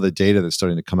 and some of the data that's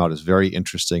starting to come out is very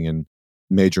interesting in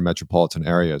major metropolitan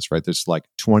areas, right? There's like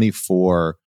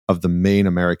 24 of the main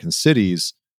American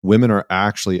cities, women are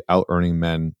actually out earning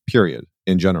men, period,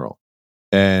 in general.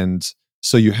 And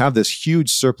so you have this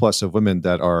huge surplus of women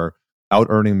that are out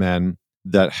earning men,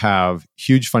 that have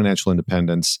huge financial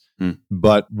independence,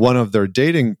 but one of their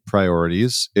dating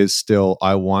priorities is still,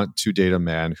 I want to date a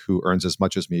man who earns as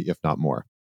much as me, if not more.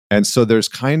 And so there's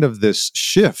kind of this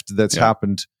shift that's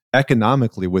happened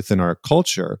economically within our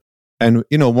culture. And,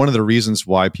 one of the reasons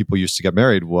why people used to get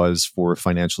married was for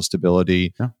financial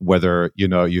stability, whether,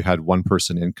 you had one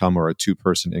person income or a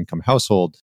two-person income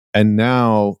household. And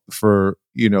now for,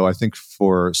 I think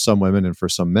for some women and for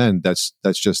some men, that's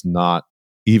just not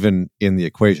even in the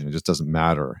equation. It just doesn't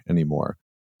matter anymore.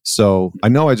 So I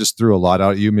know I just threw a lot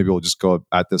out at you. Maybe we'll just go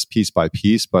at this piece by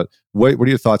piece, but what are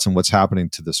your thoughts on what's happening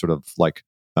to the sort of like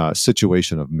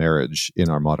situation of marriage in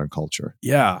our modern culture?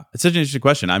 Yeah, it's such an interesting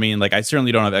question. I mean, like, I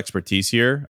certainly don't have expertise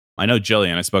here. I know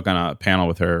Jillian. I spoke on a panel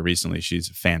with her recently. She's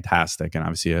fantastic and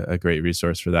obviously a great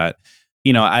resource for that.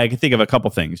 I can think of a couple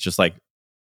things, just like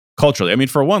culturally. I mean,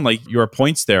 for one, like your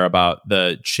points there about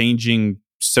the changing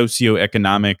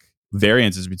socioeconomic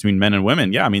variances between men and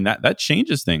women. Yeah, I mean, that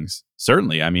changes things,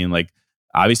 certainly. I mean, like,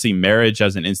 obviously, marriage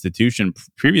as an institution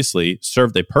previously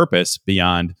served a purpose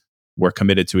beyond we're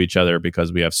committed to each other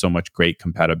because we have so much great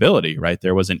compatibility, right?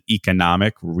 There was an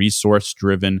economic,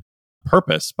 resource-driven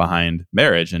purpose behind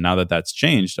marriage. And now that that's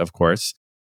changed, of course,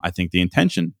 I think the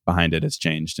intention behind it has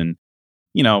changed. And,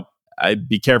 I'd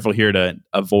be careful here to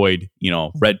avoid,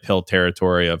 red pill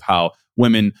territory of how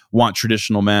women want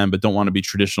traditional men but don't want to be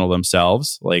traditional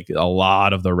themselves. Like a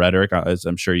lot of the rhetoric, as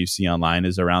I'm sure you see online,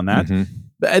 is around that.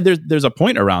 But there's a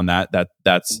point around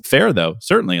that's fair, though.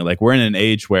 Certainly, like we're in an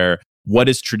age where what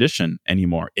is tradition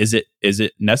anymore? Is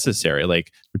it necessary?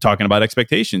 Like we're talking about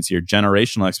expectations here,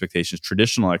 generational expectations,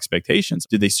 traditional expectations.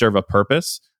 Do they serve a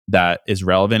purpose that is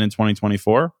relevant in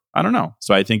 2024? I don't know.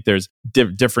 So I think there's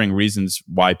differing reasons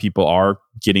why people are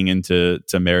getting into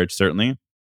marriage, certainly.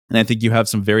 And I think you have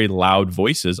some very loud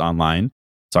voices online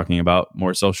talking about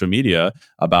more social media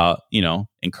about,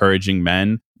 encouraging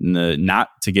men not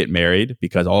to get married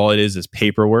because all it is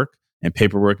paperwork. And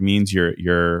paperwork means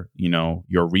your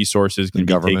resources can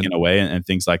be taken away and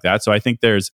things like that. So I think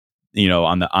there's,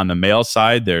 on the male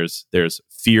side, there's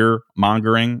fear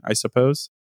mongering, I suppose.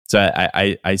 So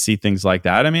I see things like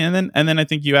that. I mean, and then I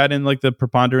think you add in like the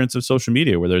preponderance of social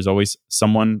media where there's always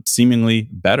someone seemingly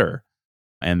better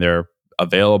and they're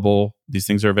available. These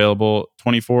things are available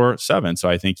 24/7. So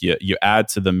I think you add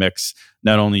to the mix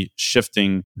not only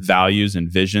shifting values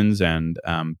and visions and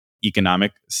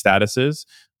economic statuses,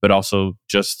 but also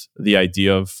just the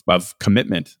idea of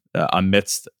commitment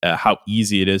amidst how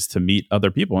easy it is to meet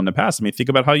other people in the past. I mean, think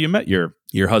about how you met your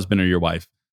husband or your wife.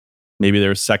 Maybe there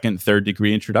were second, third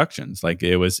degree introductions. Like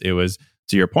it was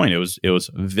to your point, it was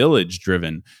village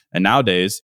driven. And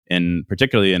nowadays,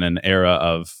 particularly in an era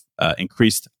of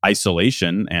increased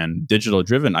isolation and digital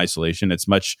driven isolation, it's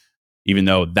much, even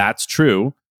though that's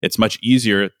true, it's much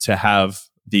easier to have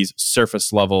these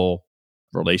surface level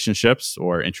relationships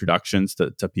or introductions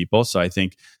to people. So I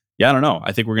think, I don't know.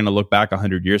 I think we're going to look back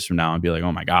 100 years from now and be like,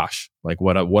 oh my gosh, like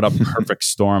what a perfect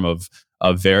storm of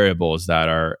variables that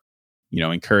are,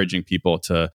 encouraging people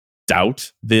to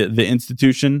doubt the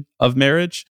institution of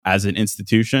marriage as an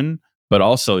institution, but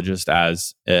also just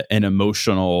as an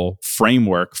emotional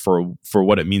framework for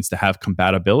what it means to have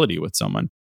compatibility with someone.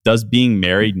 Does being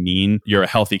married mean you're a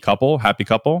healthy couple, happy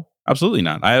couple? Absolutely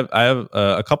not. I have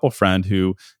a couple friend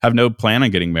who have no plan on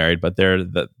getting married, but they're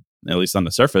at least on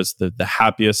the surface, the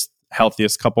happiest,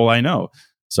 healthiest couple I know.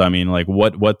 So I mean, like,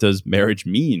 what does marriage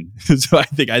mean? So I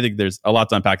think there's a lot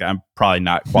to unpack. I'm probably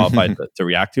not qualified to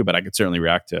react to, but I could certainly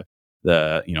react to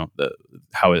the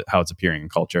how it's appearing in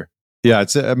culture. Yeah,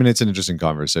 it's an interesting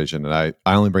conversation, and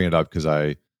I only bring it up because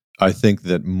I think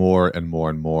that more and more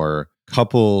and more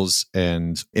couples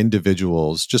and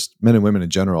individuals, just men and women in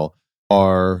general,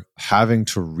 are having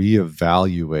to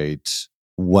reevaluate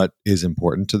what is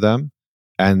important to them.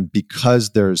 And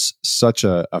because there's such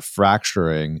a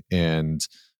fracturing and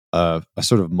a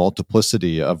sort of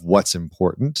multiplicity of what's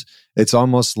important, it's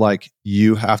almost like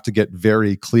you have to get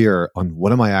very clear on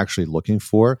what am I actually looking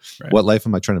for? Right. What life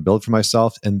am I trying to build for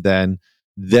myself? And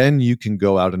then you can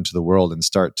go out into the world and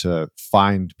start to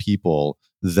find people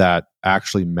that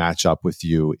actually match up with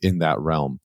you in that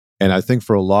realm. And I think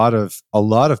for a lot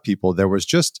of people, there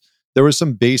was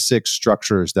some basic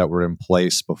structures that were in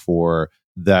place before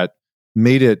that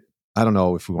made it, I don't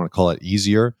know if we want to call it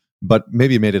easier, but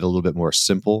maybe made it a little bit more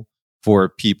simple for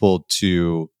people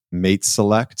to mate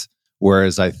select.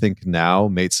 Whereas I think now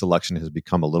mate selection has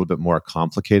become a little bit more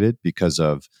complicated because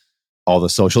of all the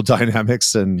social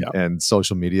dynamics and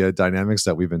social media dynamics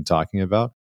that we've been talking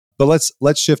about. But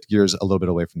let's shift gears a little bit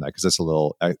away from that because that's a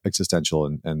little existential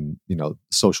and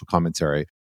social commentary.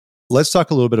 Let's talk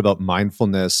a little bit about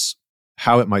mindfulness,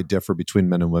 how it might differ between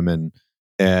men and women,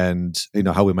 and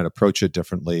how we might approach it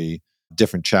differently,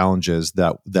 different challenges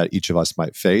that each of us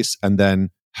might face, and then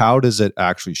how does it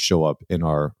actually show up in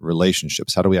our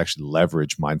relationships? How do we actually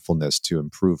leverage mindfulness to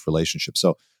improve relationships?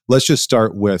 So let's just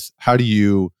start with how do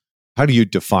you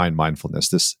define mindfulness?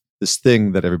 This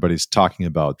thing that everybody's talking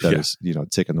about that is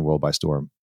taking the world by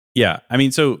storm. Yeah, I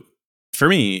mean, so for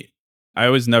me, I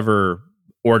was never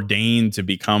ordained to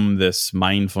become this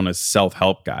mindfulness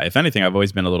self-help guy. If anything, I've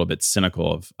always been a little bit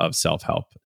cynical of self-help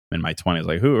in my 20s.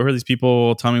 Like, who are these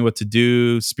people telling me what to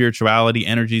do? Spirituality,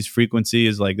 energies, frequency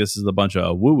is like, this is a bunch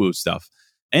of woo-woo stuff.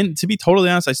 And to be totally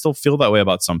honest, I still feel that way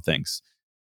about some things.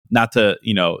 Not to,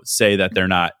 say that they're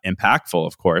not impactful,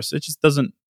 of course. It just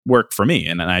doesn't work for me.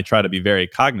 And I try to be very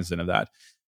cognizant of that.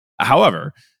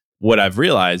 However, what I've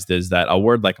realized is that a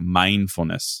word like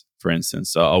mindfulness, for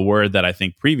instance, a word that I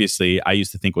think previously I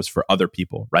used to think was for other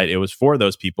people, right? It was for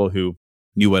those people who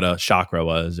knew what a chakra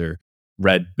was or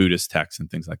read Buddhist texts and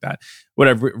things like that. What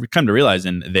I've come to realize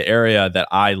in the area that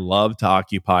I love to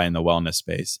occupy in the wellness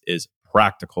space is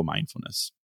practical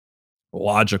mindfulness,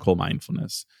 logical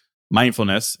mindfulness.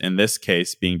 Mindfulness, in this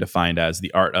case, being defined as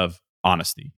the art of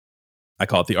honesty. I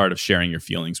call it the art of sharing your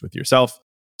feelings with yourself,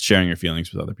 sharing your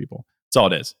feelings with other people. That's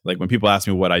all it is. Like when people ask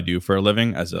me what I do for a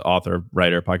living as an author,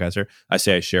 writer, podcaster, I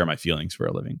say I share my feelings for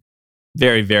a living.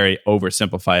 Very, very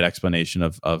oversimplified explanation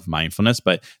of mindfulness,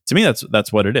 but to me,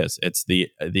 that's what it is. It's the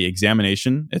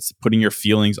examination. It's putting your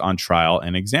feelings on trial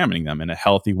and examining them in a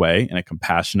healthy way, in a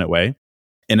compassionate way,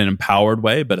 in an empowered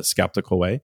way, but a skeptical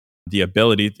way. The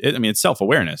ability, it's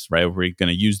self-awareness, right? If we're going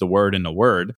to use the word in the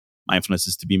word, mindfulness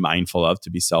is to be mindful of,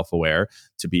 to be self-aware,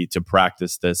 to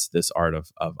practice this art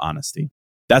of honesty.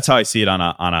 That's how I see it on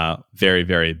a very,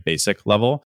 very basic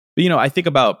level. But I think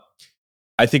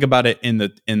about it in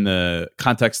the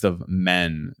context of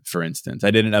men, for instance. I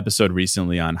did an episode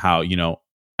recently on how,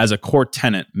 as a core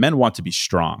tenet, men want to be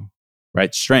strong,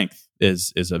 right? Strength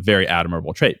is a very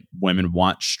admirable trait. Women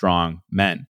want strong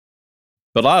men.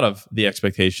 But a lot of the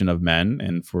expectation of men,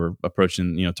 and if we're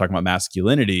approaching, talking about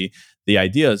masculinity, the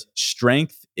idea is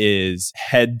strength is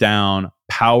head down,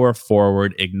 power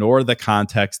forward, ignore the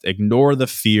context, ignore the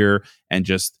fear, and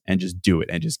just do it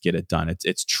and just get it done.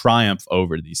 It's triumph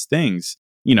over these things.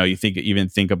 You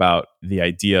think about the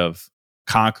idea of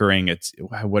conquering.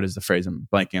 What is the phrase? I'm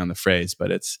blanking on the phrase,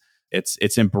 but it's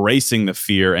embracing the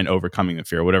fear and overcoming the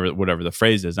fear, whatever the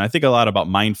phrase is. And I think a lot about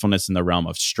mindfulness in the realm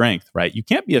of strength, right? You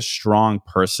can't be a strong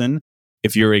person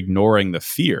if you're ignoring the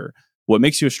fear. What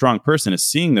makes you a strong person is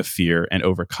seeing the fear and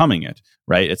overcoming it,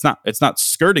 right? It's not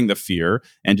skirting the fear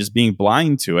and just being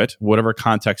blind to it, whatever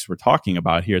context we're talking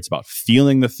about here. It's about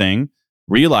feeling the thing,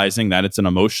 realizing that it's an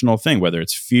emotional thing, whether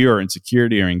it's fear or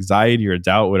insecurity or anxiety or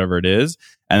doubt, whatever it is,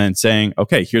 and then saying,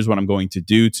 okay, here's what I'm going to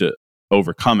do to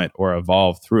overcome it or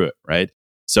evolve through it, right?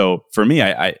 So for me,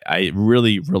 I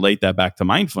really relate that back to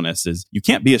mindfulness is you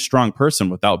can't be a strong person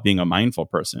without being a mindful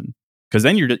person, because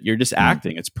then you're just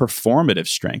acting. It's performative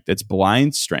strength. It's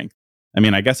blind strength.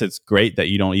 I guess it's great that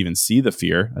you don't even see the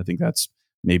fear. I think that's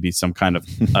maybe some kind of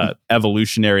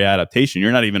evolutionary adaptation.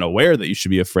 You're not even aware that you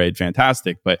should be afraid.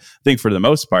 Fantastic. But I think for the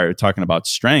most part, talking about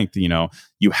strength,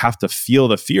 you have to feel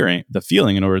the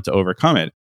feeling in order to overcome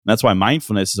it. That's why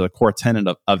mindfulness is a core tenet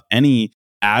of any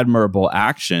admirable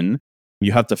action.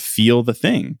 You have to feel the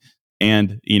thing.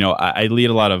 And, I lead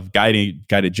a lot of guided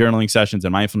journaling sessions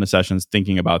and mindfulness sessions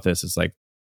thinking about this. It's like,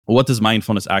 what does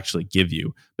mindfulness actually give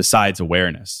you besides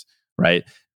awareness, right?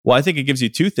 Well, I think it gives you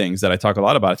two things that I talk a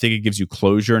lot about. I think it gives you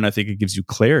closure and I think it gives you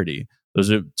clarity.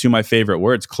 Those are two of my favorite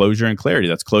words, closure and clarity.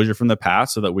 That's closure from the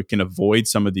past so that we can avoid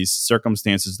some of these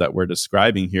circumstances that we're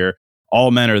describing here. All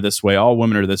men are this way, all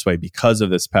women are this way because of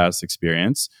this past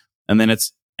experience. And then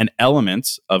it's an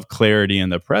element of clarity in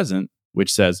the present,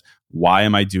 which says, why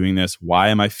am I doing this? Why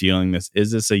am I feeling this?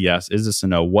 Is this a yes? Is this a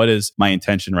no? What is my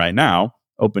intention right now?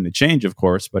 Open to change, of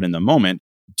course, but in the moment,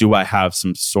 do I have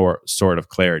some sort of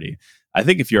clarity? I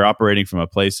think if you're operating from a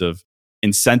place of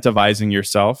incentivizing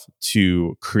yourself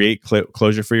to create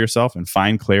closure for yourself and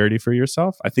find clarity for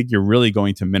yourself, I think you're really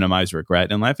going to minimize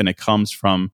regret in life. And it comes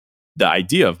from the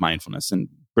idea of mindfulness, and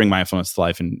bring mindfulness to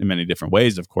life in many different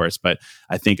ways, of course. But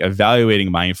I think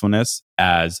evaluating mindfulness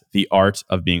as the art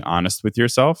of being honest with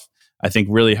yourself, I think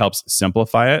really helps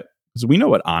simplify it, because we know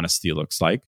what honesty looks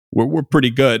like. We're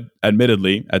pretty good,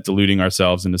 admittedly, at deluding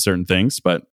ourselves into certain things.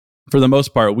 But for the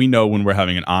most part, we know when we're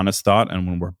having an honest thought and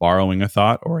when we're borrowing a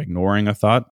thought or ignoring a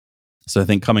thought. So I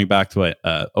think coming back to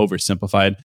an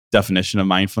oversimplified definition of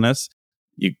mindfulness,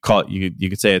 you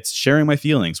could say it's sharing my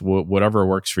feelings, whatever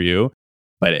works for you.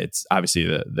 But it's obviously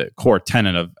the core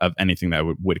tenet of anything that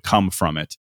would come from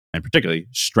it, and particularly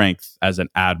strength as an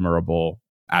admirable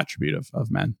attribute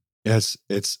of men. Yes,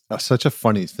 it's such a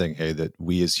funny thing, hey, that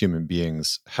we as human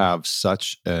beings have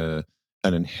such an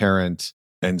inherent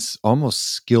and almost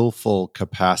skillful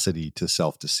capacity to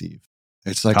self-deceive.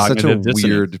 It's like Cognitive such a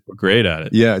weird, we're great at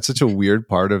it. Yeah, it's such a weird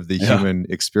part of the human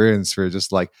experience where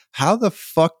just like, how the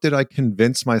fuck did I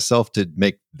convince myself to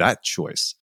make that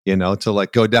choice? To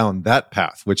like go down that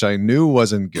path, which I knew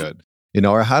wasn't good,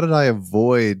 or how did I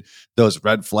avoid those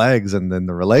red flags and then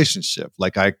the relationship?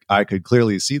 Like I could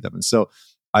clearly see them. And so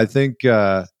I think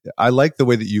I like the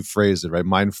way that you phrased it, right?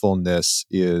 Mindfulness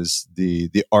is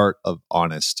the art of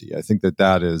honesty. I think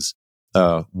that is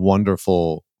a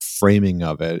wonderful framing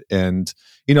of it. And,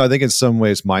 I think in some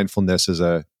ways, mindfulness is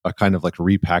a kind of like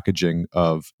repackaging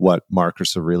of what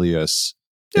Marcus Aurelius,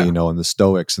 and the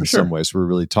Stoics in some ways were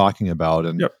really talking about.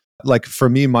 And like for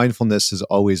me, mindfulness has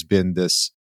always been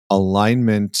this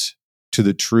alignment to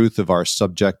the truth of our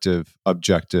subjective,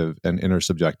 objective, and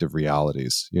intersubjective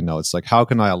realities. It's like, how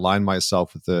can I align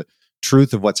myself with the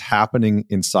truth of what's happening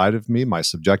inside of me, my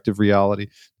subjective reality,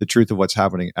 the truth of what's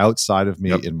happening outside of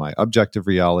me in my objective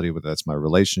reality, whether that's my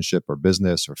relationship or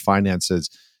business or finances,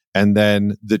 and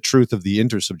then the truth of the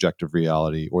intersubjective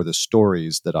reality or the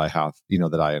stories that I have,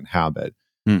 that I inhabit.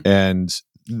 And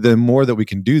the more that we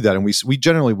can do that, and we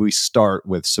generally start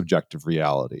with subjective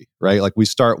reality, right? Like we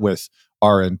start with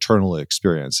our internal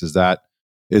experience. Is that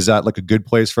like a good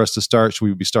place for us to start? Should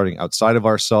we be starting outside of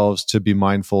ourselves to be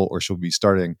mindful, or should we be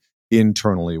starting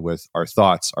internally with our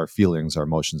thoughts, our feelings, our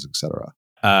emotions, etc.?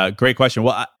 Great question.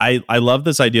 Well, I love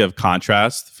this idea of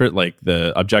contrast for like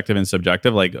the objective and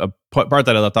subjective. Like a part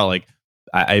that I left out, like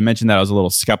I mentioned that I was a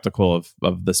little skeptical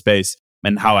of the space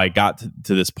and how I got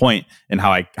to this point and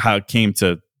how I came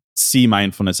to see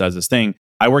mindfulness as this thing.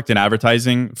 I worked in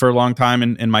advertising for a long time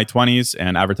in my 20s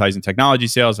and advertising technology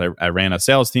sales. I ran a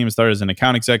sales team, started as an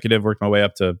account executive, worked my way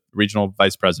up to regional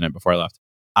vice president before I left.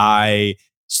 I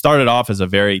started off as a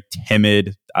very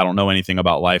timid, I don't know anything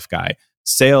about life guy.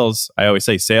 Sales, I always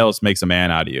say sales makes a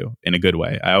man out of you in a good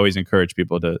way. I always encourage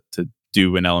people to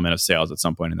do an element of sales at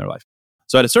some point in their life.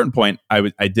 So at a certain point,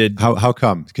 I did. How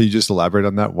come? Can you just elaborate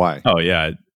on that? Why? Oh,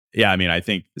 yeah. Yeah, I mean, I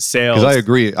think sales... Because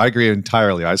I agree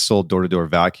entirely. I sold door-to-door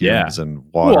vacuums and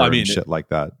water and shit like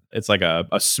that. It's like a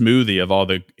smoothie of all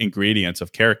the ingredients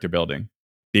of character building.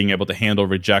 Being able to handle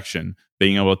rejection,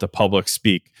 being able to public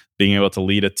speak, being able to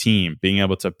lead a team, being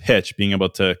able to pitch, being able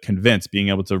to convince, being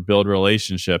able to build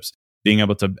relationships, being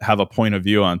able to have a point of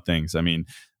view on things. I mean,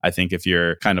 I think if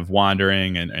you're kind of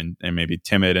wandering and maybe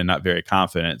timid and not very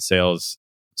confident, sales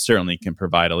certainly can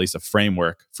provide at least a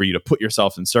framework for you to put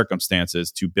yourself in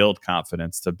circumstances to build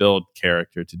confidence, to build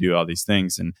character, to do all these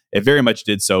things. And it very much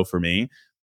did so for me.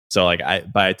 So like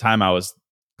by the time I was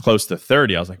close to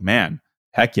 30, I was like, man,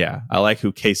 heck yeah, I like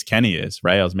who Case Kenny is,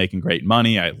 right? I was making great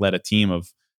money. I led a team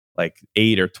of like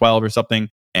 8 or 12 or something.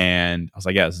 And I was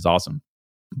like, yeah, this is awesome.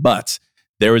 But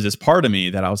there was this part of me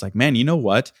that I was like, man, you know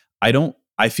what?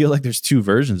 I feel like there's two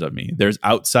versions of me. There's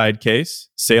outside Case,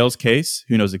 sales Case,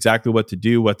 who knows exactly what to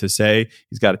do, what to say.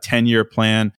 He's got a 10-year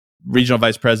plan, regional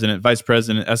vice president,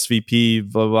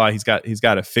 SVP, blah, blah, blah. He's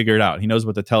got to figure it out. He knows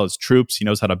what to tell his troops. He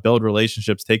knows how to build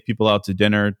relationships, take people out to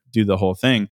dinner, do the whole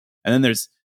thing. And then there's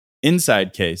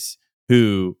inside Case,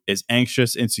 who is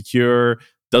anxious, insecure,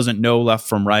 doesn't know left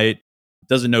from right,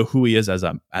 doesn't know who he is as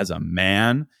a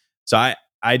man. So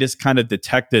I just kind of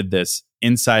detected this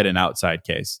inside and outside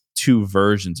Case, two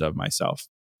versions of myself.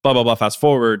 Blah, blah, blah. Fast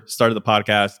forward, started the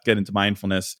podcast, get into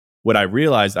mindfulness. What I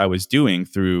realized I was doing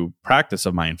through practice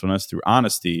of mindfulness, through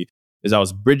honesty, is I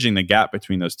was bridging the gap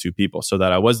between those two people so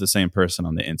that I was the same person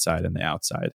on the inside and the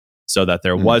outside, so that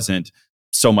there wasn't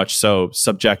so much so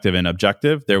subjective and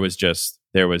objective. There was just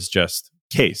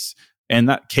Case. And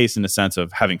not Case in the sense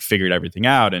of having figured everything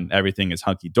out and everything is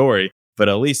hunky-dory, but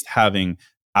at least having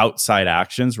outside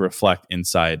actions reflect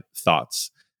inside thoughts.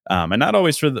 And not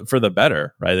always for the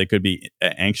better, right? They could be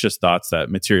anxious thoughts that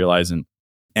materialize in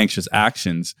anxious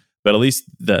actions, but at least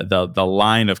the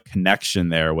line of connection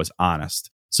there was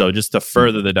honest. So just to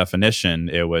further the definition,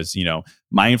 it was,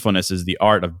 mindfulness is the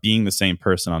art of being the same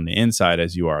person on the inside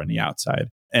as you are on the outside,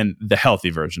 and the healthy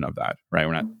version of that, right?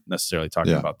 We're not necessarily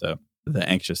talking about the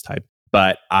anxious type.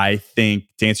 But I think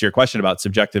to answer your question about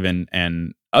subjective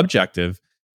and objective,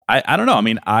 I don't know. I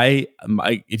mean,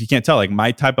 if you can't tell, like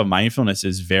my type of mindfulness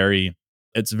is very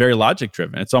logic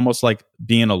driven. It's almost like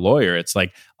being a lawyer. It's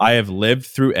like I have lived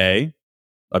through A,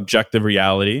 objective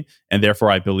reality, and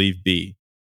therefore I believe B.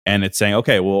 And it's saying,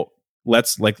 okay, well,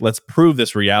 let's prove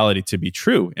this reality to be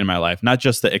true in my life, not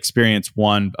just the experience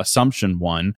one, assumption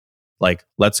one. Like,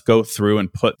 let's go through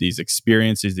and put these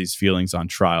experiences, these feelings on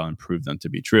trial and prove them to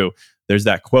be true. There's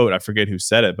that quote, I forget who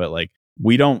said it, but like,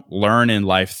 we don't learn in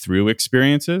life through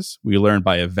experiences. We learn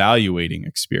by evaluating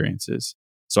experiences.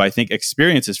 So I think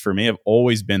experiences for me have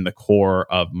always been the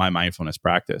core of my mindfulness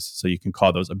practice. So you can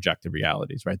call those objective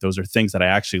realities, right? Those are things that I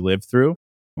actually lived through.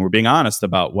 And we're being honest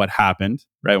about what happened,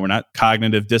 right? We're not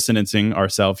cognitive dissonancing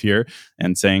ourselves here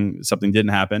and saying something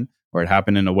didn't happen or it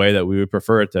happened in a way that we would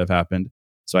prefer it to have happened.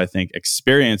 So I think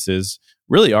experiences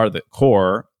really are the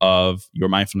core of your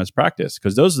mindfulness practice,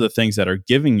 because those are the things that are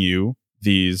giving you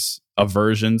these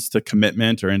aversions to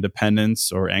commitment or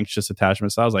independence or anxious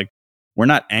attachment styles. Like, we're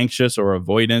not anxious or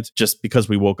avoidant just because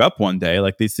we woke up one day.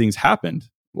 Like, these things happened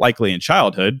likely in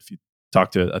childhood. If you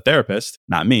talk to a therapist,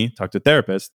 not me, talk to a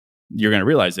therapist, you're going to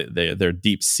realize that they're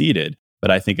deep seated.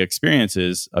 But I think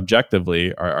experiences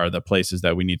objectively are the places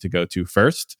that we need to go to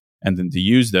first, and then to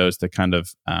use those to kind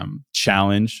of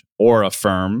challenge or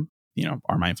affirm,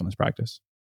 our mindfulness practice.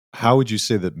 How would you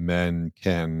say that men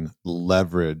can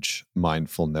leverage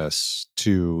mindfulness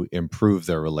to improve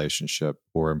their relationship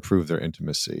or improve their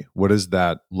intimacy? What does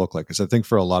that look like? Because I think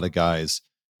for a lot of guys,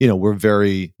 we're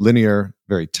very linear,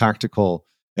 very tactical.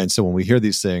 And so when we hear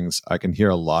these things, I can hear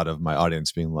a lot of my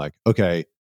audience being like, okay,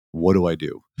 what do I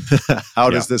do? How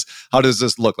does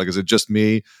this look like? Is it just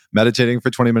me meditating for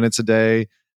 20 minutes a day?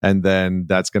 And then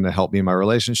that's going to help me in my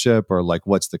relationship, or like,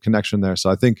 what's the connection there? So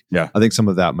I think some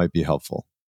of that might be helpful.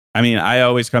 I mean, I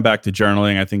always come back to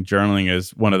journaling. I think journaling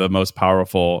is one of the most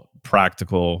powerful,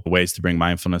 practical ways to bring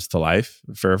mindfulness to life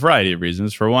for a variety of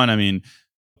reasons. For one, I mean,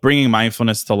 bringing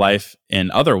mindfulness to life in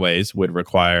other ways would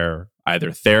require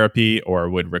either therapy or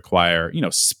would require,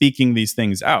 speaking these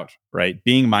things out, right?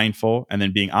 Being mindful and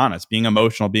then being honest, being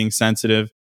emotional, being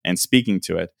sensitive and speaking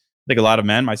to it. I think a lot of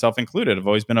men, myself included, have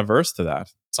always been averse to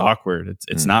that. It's awkward.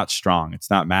 It's not strong. It's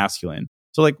not masculine.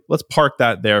 So let's park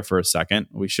that there for a second.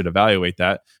 We should evaluate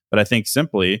that. But I think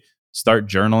simply start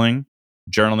journaling.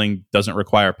 Journaling doesn't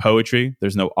require poetry.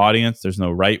 There's no audience. There's no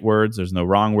right words. There's no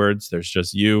wrong words. There's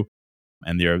just you.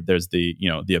 And there's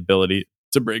the ability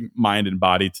to bring mind and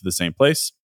body to the same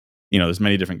place. There's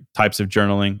many different types of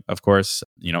journaling. Of course,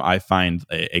 I find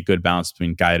a good balance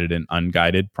between guided and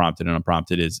unguided, prompted and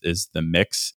unprompted is the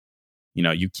mix.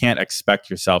 You can't expect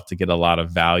yourself to get a lot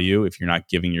of value if you're not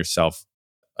giving yourself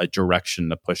a direction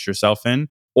to push yourself in.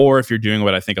 Or if you're doing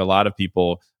what I think I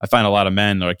find a lot of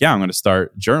men are like, yeah, I'm going to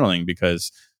start journaling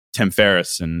because Tim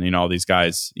Ferriss and, all these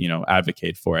guys,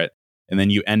 advocate for it. And then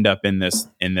you end up in this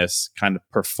kind of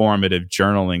performative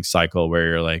journaling cycle where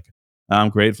you're like, I'm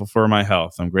grateful for my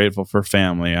health. I'm grateful for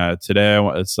family. Today,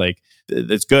 it's like,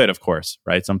 it's good, of course,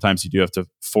 right? Sometimes you do have to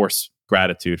force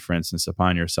gratitude, for instance,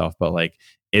 upon yourself. But like,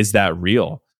 is that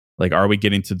real? Like, are we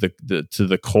getting to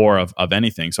the core of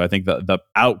anything? So I think the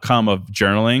outcome of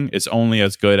journaling is only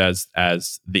as good as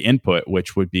the input,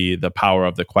 which would be the power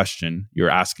of the question you're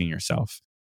asking yourself.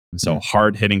 And so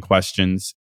hard-hitting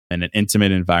questions in an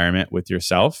intimate environment with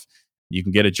yourself. You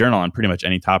can get a journal on pretty much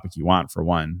any topic you want, for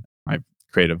one. I've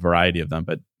created a variety of them,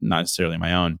 but not necessarily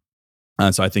my own.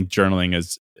 So I think journaling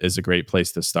is a great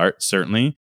place to start,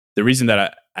 certainly. The reason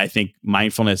that I think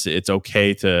mindfulness, it's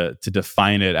okay to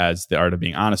define it as the art of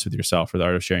being honest with yourself or the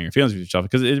art of sharing your feelings with yourself,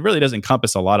 because it really does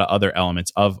encompass a lot of other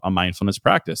elements of a mindfulness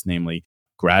practice, namely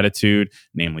gratitude,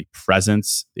 namely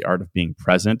presence, the art of being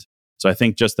present. So I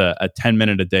think just a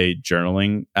 10-minute a day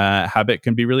journaling habit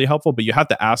can be really helpful, but you have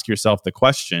to ask yourself the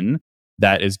question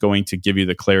that is going to give you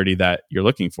the clarity that you're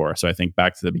looking for. So I think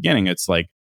back to the beginning, it's like,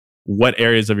 what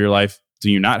areas of your life do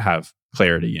you not have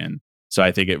clarity in? So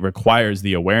I think it requires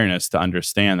the awareness to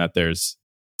understand that there's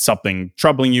something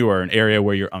troubling you, or an area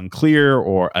where you're unclear,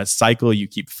 or a cycle you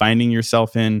keep finding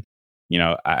yourself in.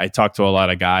 I talk to a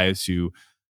lot of guys who,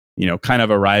 kind of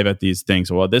arrive at these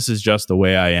things. Well, this is just the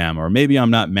way I am, or maybe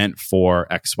I'm not meant for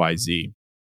XYZ,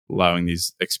 allowing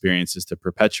these experiences to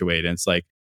perpetuate. And it's like,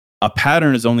 a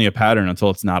pattern is only a pattern until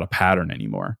it's not a pattern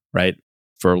anymore, right?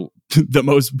 For the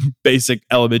most basic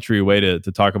elementary way to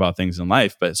talk about things in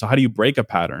life. But so how do you break a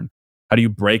pattern? How do you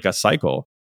break a cycle?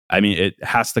 I mean, it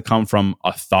has to come from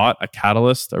a thought, a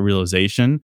catalyst, a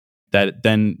realization that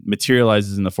then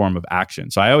materializes in the form of action.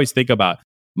 So I always think about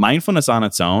mindfulness on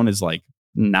its own is like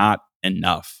not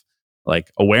enough.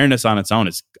 Like awareness on its own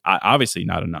is obviously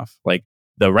not enough. Like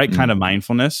the right kind of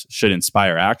mindfulness should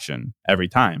inspire action every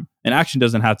time. And action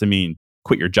doesn't have to mean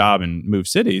quit your job and move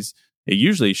cities. It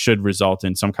usually should result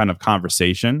in some kind of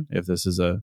conversation, if this is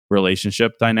a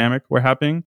relationship dynamic we're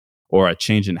having, or a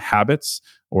change in habits,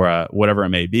 or whatever it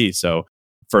may be. So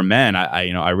for men,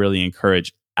 I really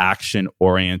encourage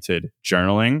action-oriented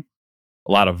journaling.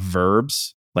 A lot of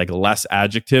verbs, like less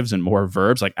adjectives and more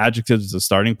verbs. Like adjectives is a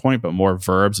starting point, but more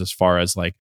verbs as far as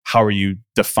like, how are you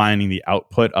defining the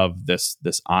output of this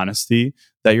honesty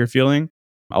that you're feeling?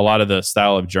 A lot of the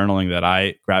style of journaling that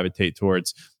I gravitate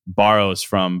towards borrows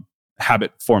from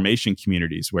habit formation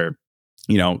communities where,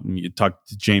 you talk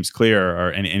to James Clear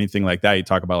or anything like that. You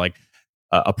talk about like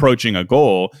approaching a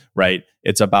goal, right?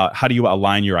 It's about how do you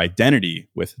align your identity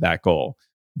with that goal?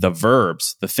 The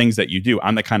verbs, the things that you do.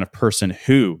 I'm the kind of person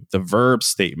who, the verb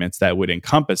statements that would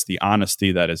encompass the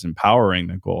honesty that is empowering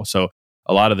the goal. So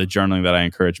a lot of the journaling that I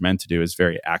encourage men to do is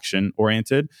very action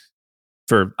oriented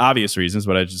for obvious reasons,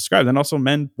 what I just described. And also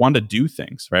men want to do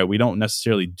things, right? We don't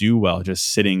necessarily do well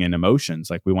just sitting in emotions.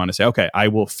 Like we want to say, okay, I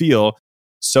will feel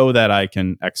so that I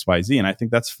can XYZ. And I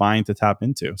think that's fine to tap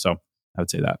into. So I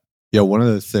would say that. Yeah, one of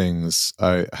the things,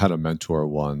 I had a mentor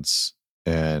once,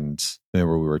 and where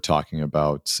we were talking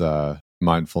about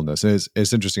mindfulness. And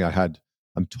it's interesting.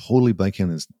 I'm totally blanking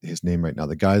on his name right now.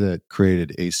 The guy that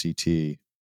created ACT.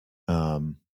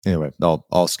 Anyway,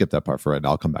 I'll skip that part for right now.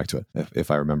 I'll come back to it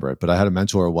if I remember it. But I had a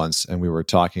mentor once, and we were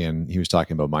talking, and he was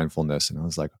talking about mindfulness, and I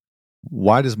was like,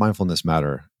 "Why does mindfulness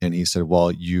matter?" And he said,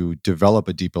 "Well, you develop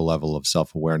a deeper level of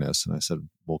self-awareness." And I said,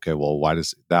 well, "Okay, well, why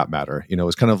does that matter?" It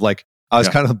was kind of like I was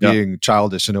kind of being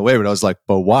childish in a way, but I was like,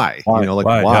 "But why? Why?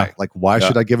 Why? Yeah. Like, why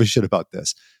should I give a shit about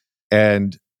this?"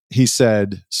 And he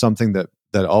said something that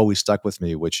always stuck with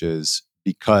me, which is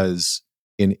because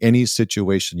in any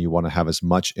situation, you want to have as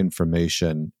much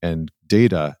information and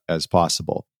data as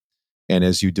possible. And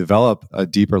as you develop a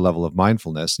deeper level of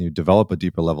mindfulness and you develop a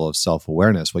deeper level of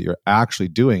self-awareness, what you're actually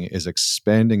doing is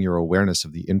expanding your awareness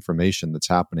of the information that's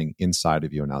happening inside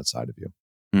of you and outside of you.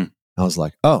 I was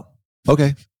like, oh,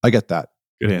 okay, I get that.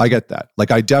 I get that.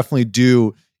 Like, I definitely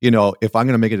do, if I'm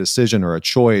going to make a decision or a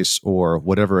choice or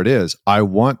whatever it is, I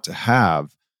want to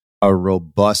have a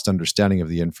robust understanding of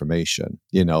the information,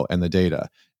 and the data.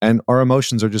 And our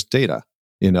emotions are just data.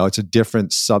 It's a different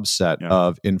subset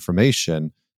of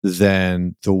information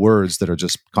than the words that are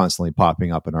just constantly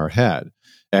popping up in our head.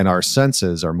 And our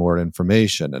senses are more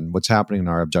information, and what's happening in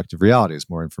our objective reality is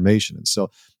more information. And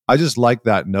so I just like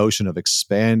that notion of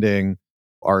expanding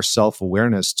our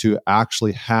self-awareness to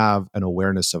actually have an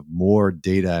awareness of more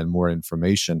data and more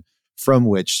information from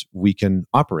which we can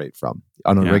operate from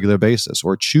on a regular basis,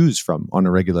 or choose from on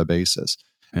a regular basis.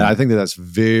 And I think that that's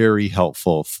very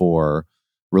helpful for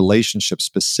relationships,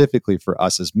 specifically for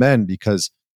us as men, because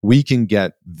we can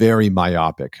get very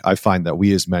myopic. I find that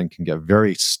we as men can get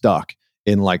very stuck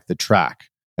in like the track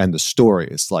and the story.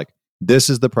 It's like, this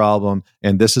is the problem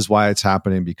and this is why it's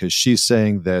happening because she's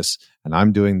saying this and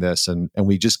I'm doing this. And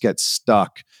we just get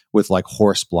stuck with like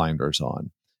horse blinders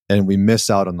on, and we miss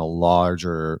out on the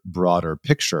larger, broader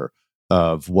picture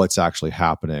of what's actually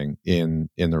happening in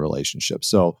the relationship.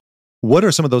 So what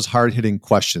are some of those hard-hitting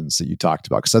questions that you talked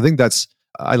about? Because I think that's,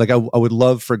 I would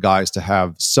love for guys to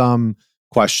have some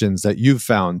questions that you've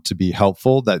found to be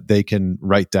helpful that they can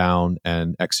write down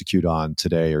and execute on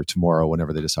today or tomorrow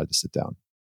whenever they decide to sit down.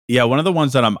 Yeah, one of the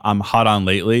ones that I'm hot on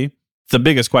lately, it's the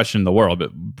biggest question in the world,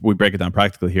 but we break it down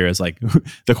practically here, is like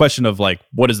the question of like,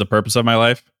 what is the purpose of my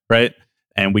life, right?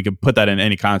 And we could put that in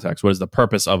any context. What is the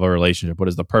purpose of a relationship? What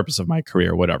is the purpose of my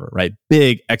career? Whatever, right?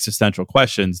 Big existential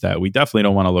questions that we definitely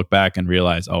don't want to look back and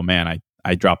realize, oh man,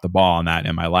 I dropped the ball on that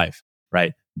in my life,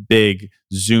 right? Big,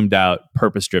 zoomed out,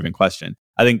 purpose-driven question.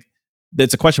 I think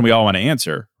that's a question we all want to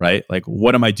answer, right? Like,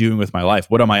 what am I doing with my life?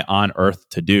 What am I on earth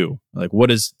to do? Like,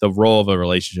 what is the role of a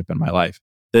relationship in my life?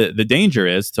 The danger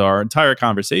is to our entire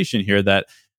conversation here that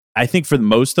I think for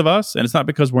most of us, and it's not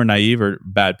because we're naive or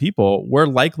bad people, we're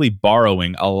likely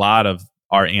borrowing a lot of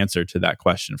our answer to that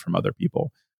question from other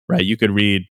people, right? You could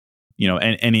read,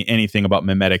 anything about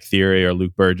mimetic theory or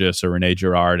Luke Burgess or Rene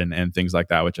Girard and things like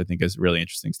that, which I think is really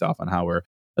interesting stuff on how we're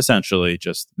essentially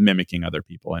just mimicking other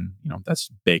people. And, that's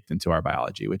baked into our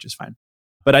biology, which is fine.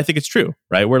 But I think it's true,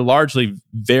 right? We're largely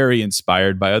very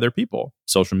inspired by other people,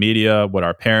 social media, what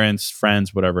our parents,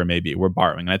 friends, whatever it may be, we're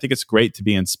borrowing. And I think it's great to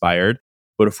be inspired.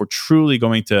 But if we're truly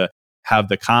going to have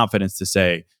the confidence to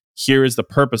say, here is the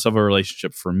purpose of a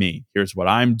relationship for me, here's what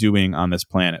I'm doing on this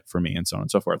planet for me, and so on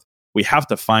and so forth, we have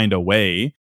to find a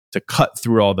way to cut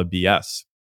through all the BS.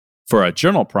 For a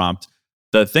journal prompt,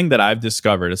 the thing that I've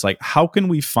discovered is like, how can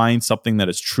we find something that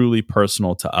is truly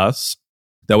personal to us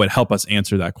that would help us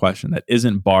answer that question, that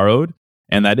isn't borrowed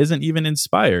and that isn't even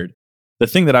inspired? The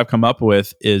thing that I've come up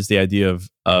with is the idea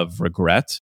of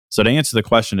regret. So to answer the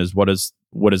question is, what is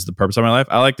the purpose of my life?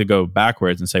 I like to go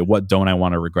backwards and say, what don't I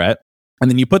want to regret?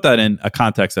 And then you put that in a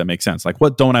context that makes sense. Like,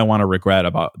 what don't I want to regret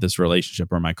about this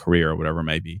relationship or my career or whatever it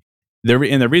may be?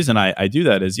 And the reason I do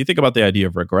that is, you think about the idea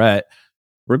of regret.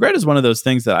 Regret is one of those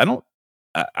things that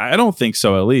I don't think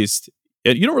so, at least.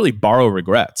 You don't really borrow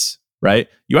regrets, right?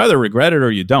 You either regret it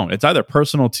or you don't. It's either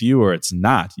personal to you or it's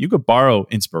not. You could borrow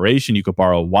inspiration, you could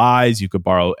borrow whys, you could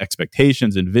borrow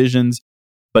expectations and visions,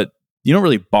 but you don't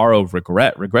really borrow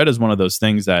regret. Regret is one of those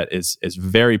things that is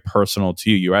very personal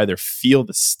to you. You either feel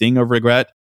the sting of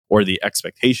regret or the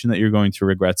expectation that you're going to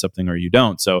regret something, or you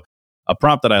don't. So a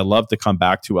prompt that I love to come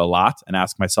back to a lot and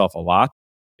ask myself a lot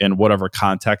in whatever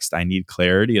context I need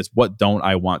clarity is, what don't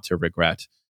I want to regret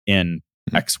in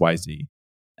XYZ?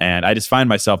 And I just find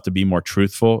myself to be more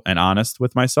truthful and honest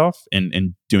with myself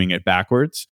in doing it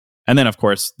backwards. And then, of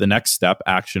course, the next step,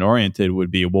 action-oriented, would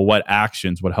be, well, what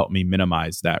actions would help me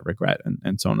minimize that regret,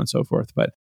 and so on and so forth. But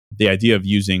the idea of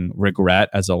using regret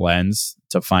as a lens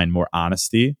to find more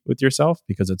honesty with yourself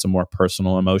because it's a more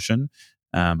personal emotion,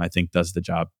 I think does the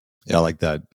job. Yeah, I like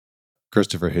that.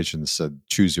 Christopher Hitchens said,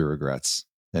 choose your regrets.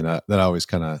 And that always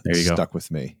kind of stuck with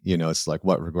me. It's like,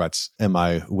 what regrets am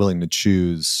I willing to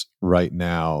choose right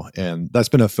now? And that's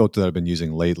been a filter that I've been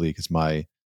using lately because my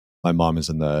mom is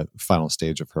in the final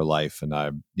stage of her life, and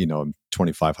I'm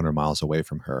 2,500 miles away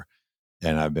from her.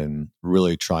 And I've been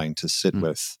really trying to sit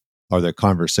with, are there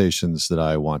conversations that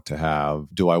I want to have?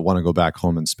 Do I want to go back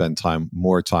home and spend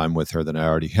more time with her than I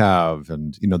already have?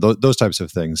 And, those types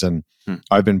of things. And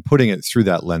I've been putting it through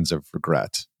that lens of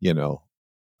regret,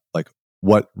 like,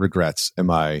 what regrets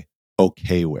am I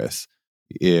okay with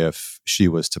if she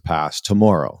was to pass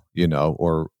tomorrow,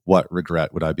 or what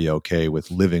regret would I be okay with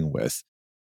living with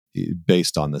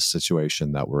based on the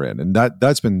situation that we're in? And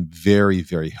that's been very,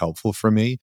 very helpful for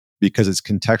me because it's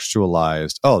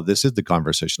contextualized. Oh, this is the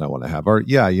conversation I want to have. Or,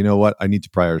 yeah, you know what? I need to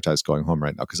prioritize going home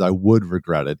right now because I would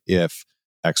regret it if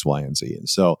X, Y, and Z. And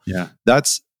so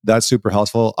that's super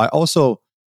helpful.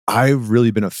 I've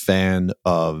really been a fan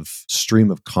of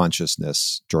stream of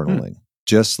consciousness journaling,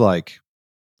 just like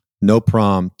no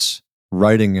prompt,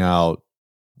 writing out,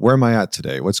 where am I at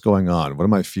today? What's going on? What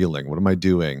am I feeling? What am I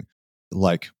doing?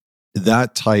 Like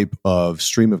that type of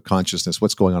stream of consciousness,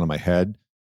 what's going on in my head,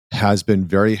 has been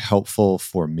very helpful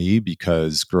for me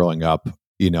because growing up,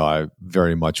 I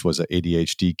very much was an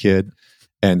ADHD kid.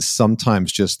 And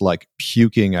sometimes just like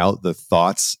puking out the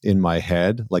thoughts in my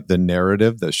head, like the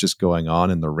narrative that's just going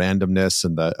on and the randomness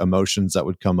and the emotions that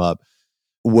would come up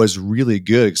was really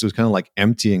good because it was kind of like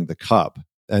emptying the cup.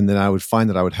 And then I would find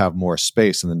that I would have more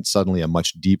space, and then suddenly a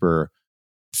much deeper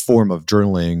form of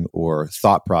journaling or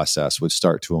thought process would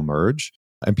start to emerge.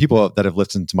 And people that have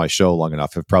listened to my show long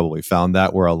enough have probably found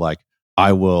that, where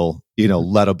I will,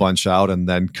 let a bunch out and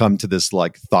then come to this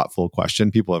like thoughtful question.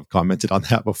 People have commented on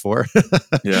that before.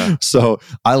 Yeah. So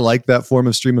I like that form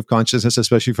of stream of consciousness,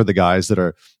 especially for the guys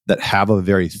that have a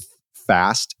very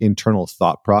fast internal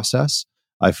thought process.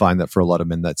 I find that for a lot of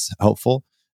men, that's helpful.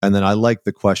 And then I like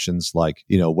the questions like,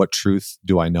 what truth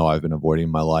do I know I've been avoiding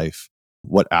in my life?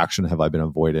 What action have I been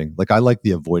avoiding? Like, I like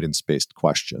the avoidance-based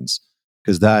questions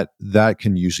because that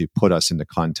can usually put us into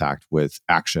contact with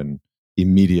action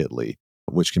immediately,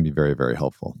 which can be very, very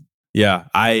helpful. Yeah.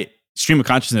 Stream of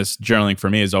consciousness journaling for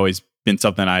me has always been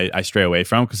something I stray away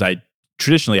from because I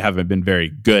traditionally haven't been very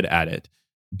good at it.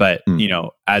 But,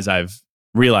 as I've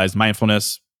realized,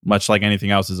 mindfulness, much like anything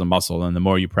else, is a muscle. And the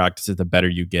more you practice it, the better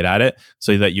you get at it,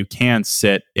 so that you can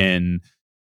sit in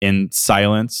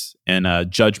silence, in a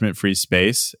judgment-free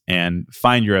space, and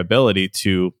find your ability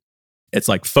to, it's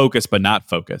like focus, but not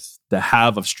focus, to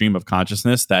have a stream of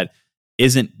consciousness that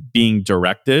isn't being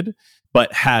directed,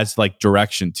 but has like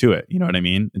direction to it. You know what I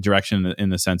mean? Direction in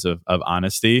the sense of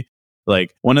honesty.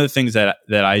 Like one of the things that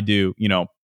I do,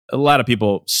 a lot of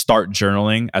people start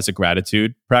journaling as a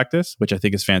gratitude practice, which I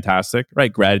think is fantastic,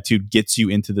 right? Gratitude gets you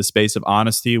into the space of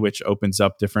honesty, which opens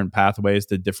up different pathways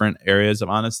to different areas of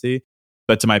honesty.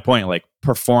 But to my point, like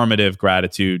performative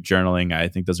gratitude journaling, I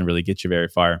think doesn't really get you very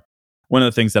far. One of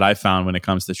the things that I found when it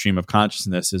comes to stream of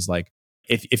consciousness is like,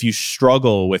 if you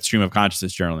struggle with stream of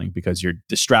consciousness journaling because you're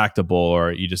distractible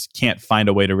or you just can't find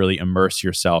a way to really immerse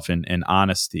yourself in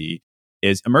honesty,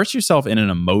 is immerse yourself in an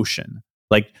emotion.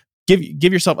 Like give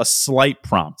yourself a slight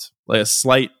prompt, like a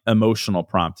slight emotional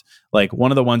prompt. Like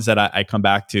one of the ones that I come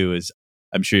back to is,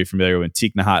 I'm sure you're familiar with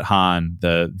Thich Nhat Hanh,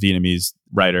 the Vietnamese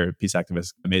writer, peace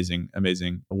activist,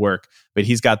 amazing work. But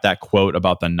he's got that quote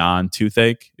about the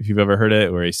non-toothache, if you've ever heard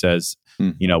it, where he says,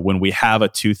 when we have a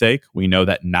toothache, we know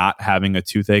that not having a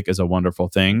toothache is a wonderful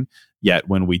thing. Yet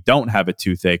when we don't have a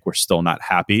toothache, we're still not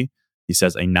happy. He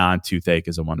says a non-toothache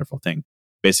is a wonderful thing.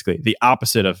 Basically, the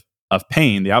opposite of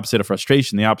pain, the opposite of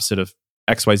frustration, the opposite of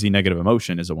XYZ negative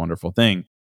emotion is a wonderful thing.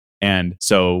 And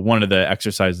so one of the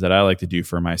exercises that I like to do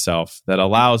for myself that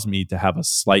allows me to have a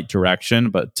slight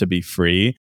direction, but to be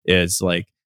free, is like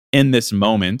in this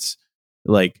moment,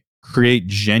 like create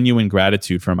genuine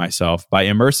gratitude for myself by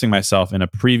immersing myself in a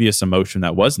previous emotion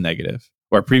that was negative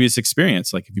or a previous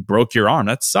experience. Like if you broke your arm,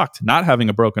 that sucked. Not having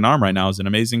a broken arm right now is an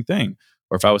amazing thing.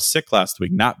 Or if I was sick last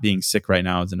week, not being sick right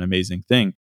now is an amazing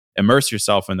thing. Immerse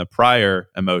yourself in the prior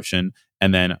emotion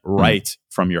and then write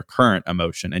from your current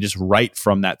emotion, and just write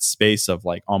from that space of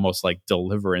like almost like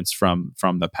deliverance from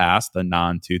the past, the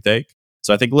non-toothache.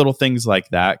 So I think little things like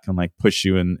that can like push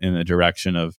you in a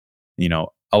direction of,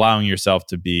 allowing yourself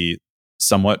to be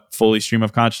somewhat fully stream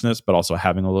of consciousness, but also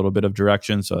having a little bit of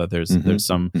direction so that there's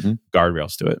some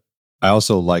guardrails to it. I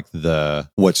also like the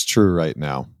what's true right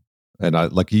now. And I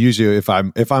like usually if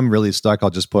I'm really stuck,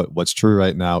 I'll just put what's true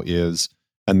right now is,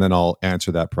 and then I'll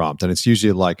answer that prompt. And it's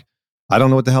usually like, I don't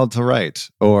know what the hell to write,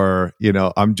 or,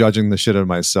 I'm judging the shit out of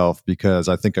myself because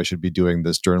I think I should be doing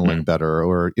this journaling better,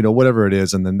 or, whatever it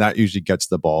is. And then that usually gets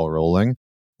the ball rolling.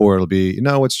 Or it'll be,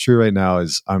 what's true right now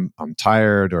is I'm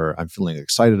tired, or I'm feeling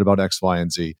excited about X, Y,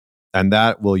 and Z. And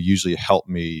that will usually help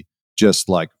me just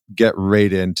like get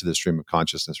right into the stream of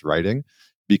consciousness writing,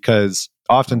 because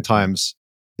oftentimes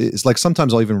it's like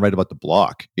sometimes I'll even write about the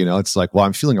block. It's like, well,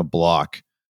 I'm feeling a block.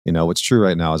 What's true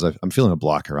right now is I'm feeling a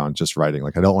block around just writing.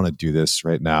 Like, I don't want to do this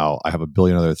right now. I have a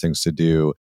billion other things to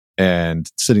do. And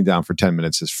sitting down for 10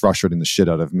 minutes is frustrating the shit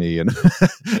out of me. And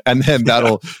and then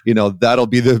that'll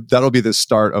be the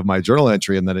start of my journal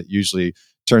entry. And then it usually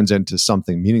turns into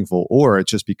something meaningful, or it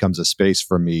just becomes a space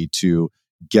for me to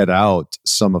get out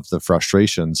some of the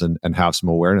frustrations and have some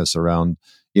awareness around,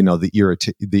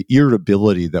 the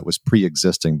irritability that was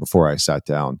pre-existing before I sat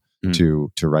down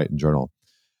to write and journal.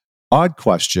 Odd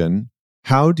question.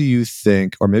 How do you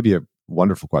think, or maybe a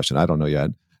wonderful question, I don't know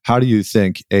yet. How do you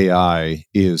think AI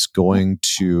is going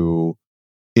to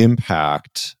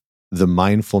impact the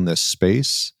mindfulness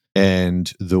space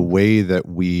and the way that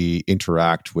we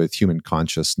interact with human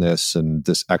consciousness and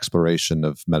this exploration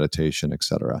of meditation, et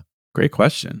cetera? Great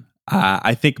question.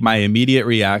 I think my immediate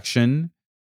reaction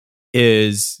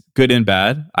is good and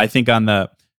bad. I think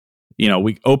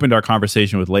we opened our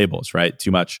conversation with labels, right?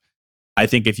 Too much. I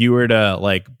think if you were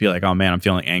to be like, oh man, I'm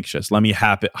feeling anxious, let me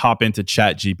hop into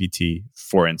ChatGPT,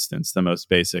 for instance, the most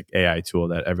basic AI tool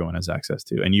that everyone has access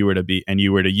to, and you were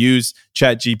to use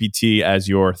ChatGPT as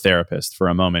your therapist for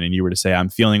a moment, and you were to say, I'm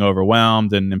feeling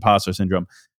overwhelmed and imposter syndrome,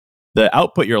 the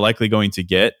output you're likely going to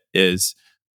get is,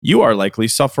 you are likely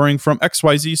suffering from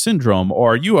XYZ syndrome,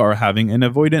 or you are having an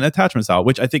avoidant attachment style,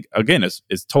 which I think, again, is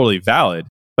totally valid.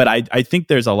 But I think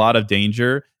there's a lot of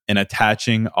danger in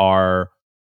attaching our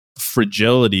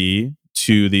fragility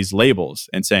to these labels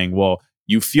and saying, well,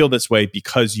 you feel this way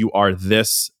because you are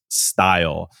this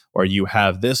style, or you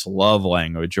have this love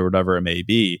language, or whatever it may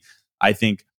be. I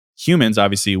think humans,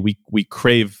 obviously, we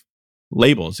crave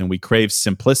labels, and we crave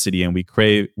simplicity, and we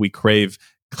crave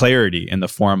clarity in the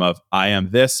form of, I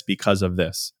am this because of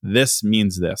this. This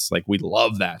means this. Like, we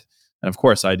love that. And of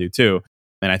course I do too.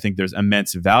 And I think there's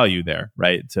immense value there,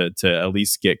 right? To at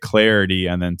least get clarity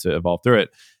and then to evolve through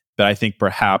it. But I think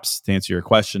perhaps, to answer your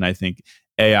question, I think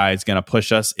AI is going to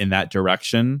push us in that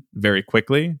direction very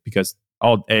quickly, because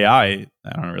all AI, I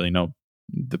don't really know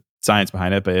the science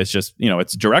behind it, but it's just,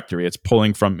 it's directory. It's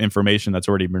pulling from information that's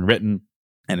already been written,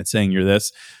 and it's saying you're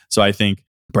this. So I think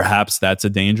perhaps that's a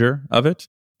danger of it.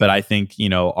 But I think,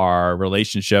 our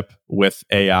relationship with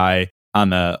AI on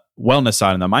the wellness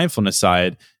side and the mindfulness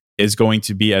side is going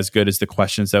to be as good as the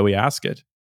questions that we ask it.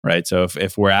 Right. So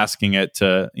if we're asking it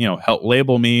to, help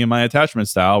label me and my attachment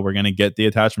style, we're going to get the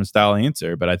attachment style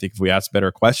answer. But I think if we ask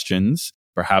better questions,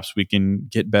 perhaps we can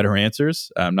get better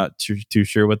answers. I'm not too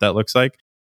sure what that looks like.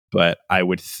 But I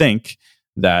would think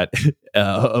that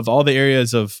of all the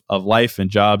areas of life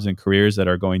and jobs and careers that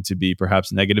are going to be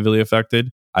perhaps negatively affected,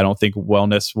 I don't think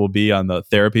wellness will be on the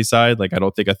therapy side. Like, I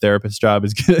don't think a therapist's job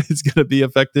is going to be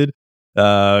affected.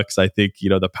 Because I think,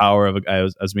 the power of, I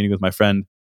was meeting with my friend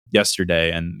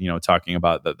yesterday, and talking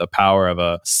about the power of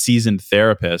a seasoned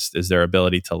therapist is their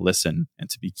ability to listen and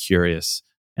to be curious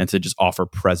and to just offer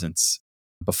presence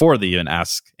before they even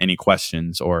ask any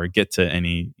questions or get to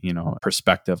any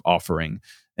perspective offering.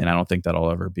 And I don't think that'll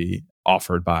ever be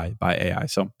offered by AI.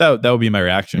 So that would be my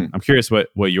reaction. I'm curious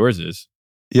what yours is.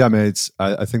 Yeah, I mean,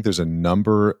 I think there's a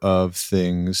number of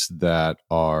things that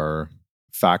are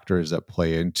factors that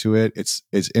play into it. It's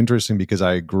interesting because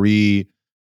I agree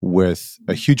with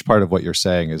a huge part of what you're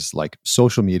saying is, like,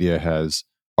 social media has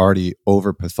already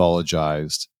over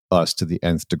pathologized us to the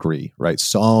nth degree, right?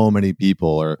 So many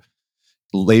people are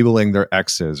labeling their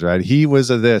exes, right? He was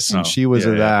a this and she was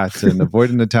a that, and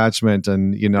avoidant attachment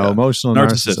and, emotional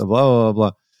narcissist, blah, blah,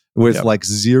 blah, with like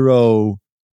zero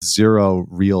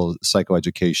real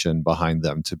psychoeducation behind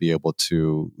them to be able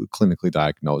to clinically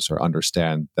diagnose or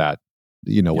understand that,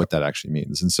 what that actually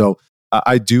means. And so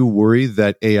I do worry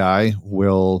that AI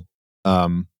will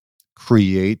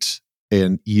create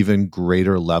an even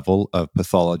greater level of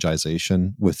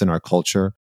pathologization within our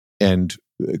culture and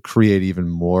create even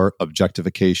more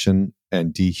objectification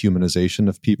and dehumanization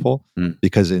of people.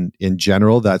 Because in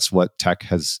general, that's what tech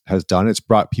has done. It's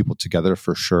brought people together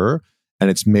for sure, and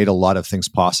it's made a lot of things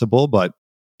possible. But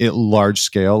at large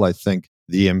scale, I think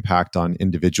the impact on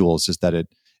individuals is that it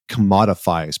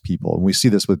commodifies people. And we see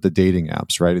this with the dating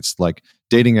apps, right? It's like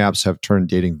dating apps have turned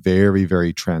dating very,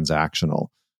 very transactional.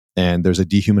 And there's a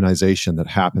dehumanization that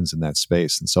happens in that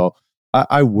space. And so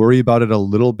I worry about it a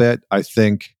little bit. I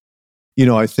think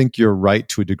I think you're right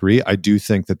to a degree. I do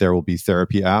think that there will be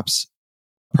therapy apps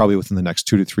probably within the next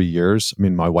 2 to 3 years. I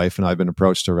mean, my wife and I have been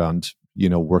approached around,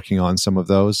 working on some of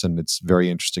those, and it's very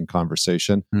interesting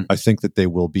conversation. I think that they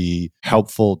will be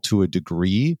helpful to a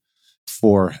degree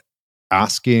for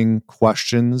asking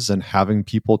questions and having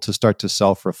people to start to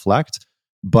self-reflect.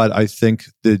 But I think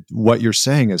that what you're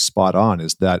saying is spot on,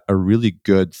 is that a really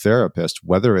good therapist,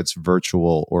 whether it's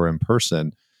virtual or in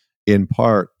person, in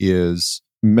part is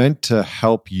meant to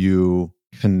help you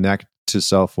connect to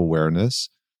self-awareness.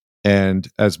 And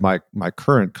as my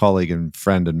current colleague and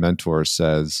friend and mentor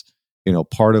says,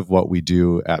 part of what we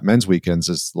do at Men's Weekends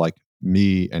is like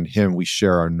me and him, we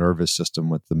share our nervous system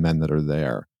with the men that are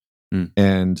there.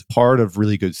 And part of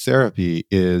really good therapy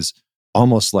is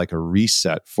almost like a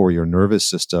reset for your nervous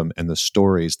system and the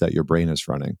stories that your brain is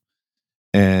running.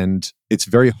 And it's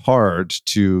very hard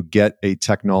to get a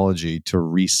technology to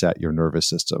reset your nervous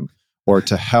system or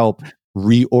to help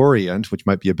reorient, which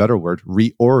might be a better word,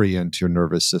 reorient your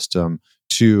nervous system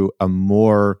to a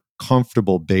more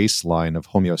comfortable baseline of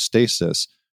homeostasis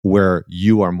where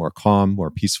you are more calm, more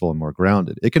peaceful, and more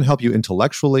grounded. It can help you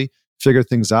intellectually figure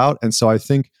things out. And so I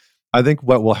think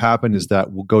what will happen is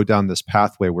that we'll go down this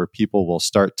pathway where people will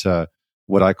start to,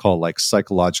 what I call like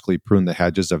psychologically prune the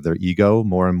hedges of their ego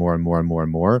more and more and more and more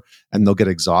and more. And they'll get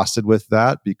exhausted with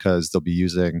that because they'll be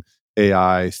using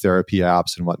AI therapy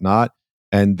apps and whatnot.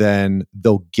 And then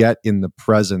they'll get in the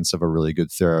presence of a really good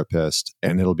therapist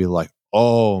and it'll be like,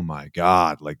 oh my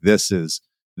God, like this is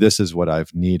what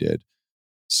I've needed.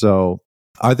 So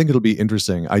I think it'll be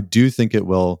interesting. I do think it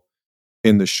will,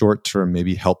 in the short term,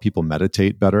 maybe help people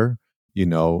meditate better,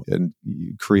 and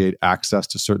create access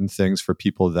to certain things for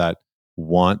people that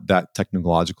want that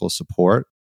technological support.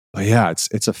 But yeah,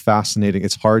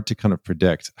 it's hard to kind of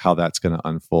predict how that's going to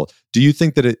unfold. Do you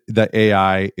think that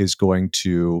AI is going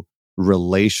to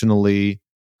relationally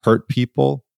hurt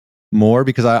people more?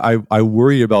 Because I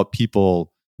worry about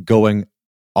people going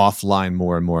offline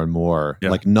more and more and more,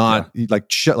 like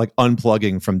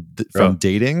unplugging from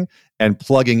dating and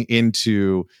plugging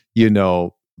into,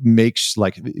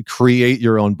 create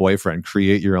your own boyfriend,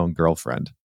 create your own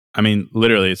girlfriend. I mean,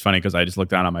 literally, it's funny because I just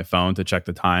looked down on my phone to check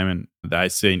the time, and I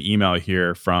see an email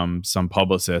here from some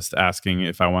publicist asking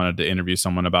if I wanted to interview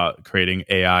someone about creating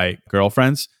AI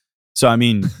girlfriends. So, I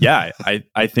mean, yeah,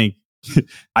 I think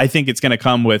it's going to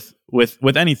come with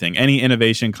anything. Any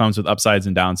innovation comes with upsides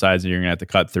and downsides, and you're going to have to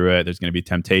cut through it. There's going to be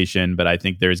temptation, but I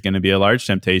think there's going to be a large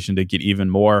temptation to get even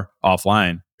more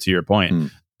offline, to your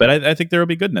point. But I think there will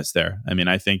be goodness there. I mean,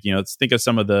 I think, let's think of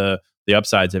some of the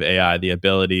upsides of AI, the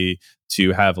ability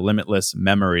to have limitless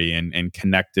memory and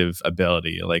connective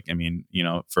ability. Like, I mean,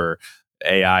 for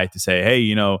AI to say, hey,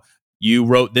 you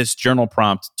wrote this journal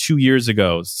prompt 2 years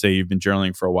ago, say you've been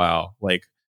journaling for a while. Like,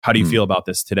 how do you feel about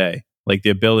this today? Like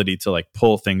the ability to like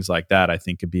pull things like that, I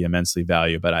think could be immensely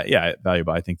valuable. But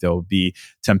valuable. I think there will be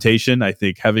temptation. I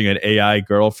think having an AI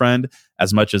girlfriend,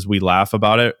 as much as we laugh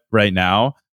about it right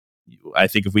now, I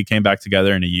think if we came back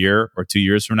together in a year or 2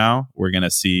 years from now, we're going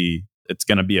to see it's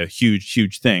going to be a huge,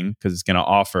 huge thing because it's going to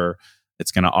offer,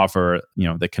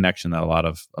 the connection that a lot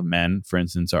of men, for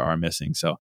instance, are missing.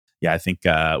 So yeah, I think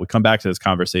we come back to this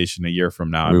conversation a year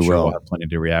from now. I'm sure we'll have plenty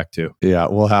to react to. Yeah,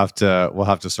 we'll have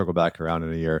to circle back around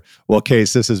in a year. Well,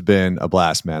 Case, this has been a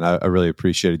blast, man. I really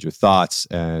appreciated your thoughts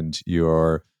and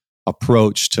your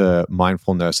approach to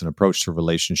mindfulness and approach to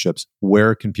relationships.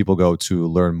 Where can people go to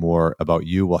learn more about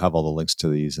you? We'll have all the links to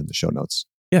these in the show notes.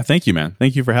 Yeah, thank you, man.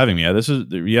 Thank you for having me.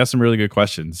 You asked some really good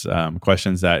questions,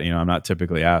 questions that I'm not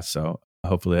typically asked. So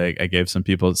hopefully I gave some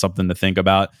people something to think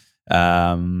about.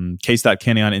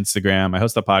 Case.Kenny on Instagram. I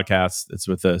host a podcast. It's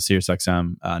with the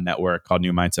SiriusXM network called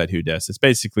New Mindset Who Dis. It's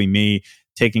basically me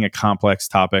taking a complex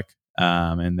topic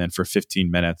and then for 15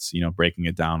 minutes, breaking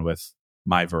it down with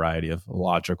my variety of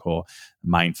logical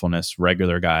mindfulness,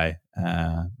 regular guy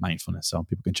mindfulness. So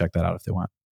people can check that out if they want.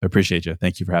 I appreciate you.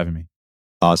 Thank you for having me.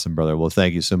 Awesome, brother. Well,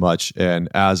 thank you so much. And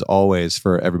as always,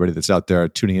 for everybody that's out there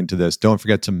tuning into this, don't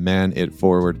forget to man it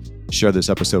forward. Share this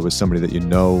episode with somebody that you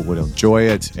know would enjoy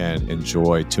it and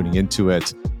enjoy tuning into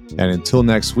it. And until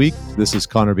next week, this is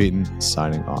Connor Beaton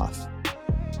signing off.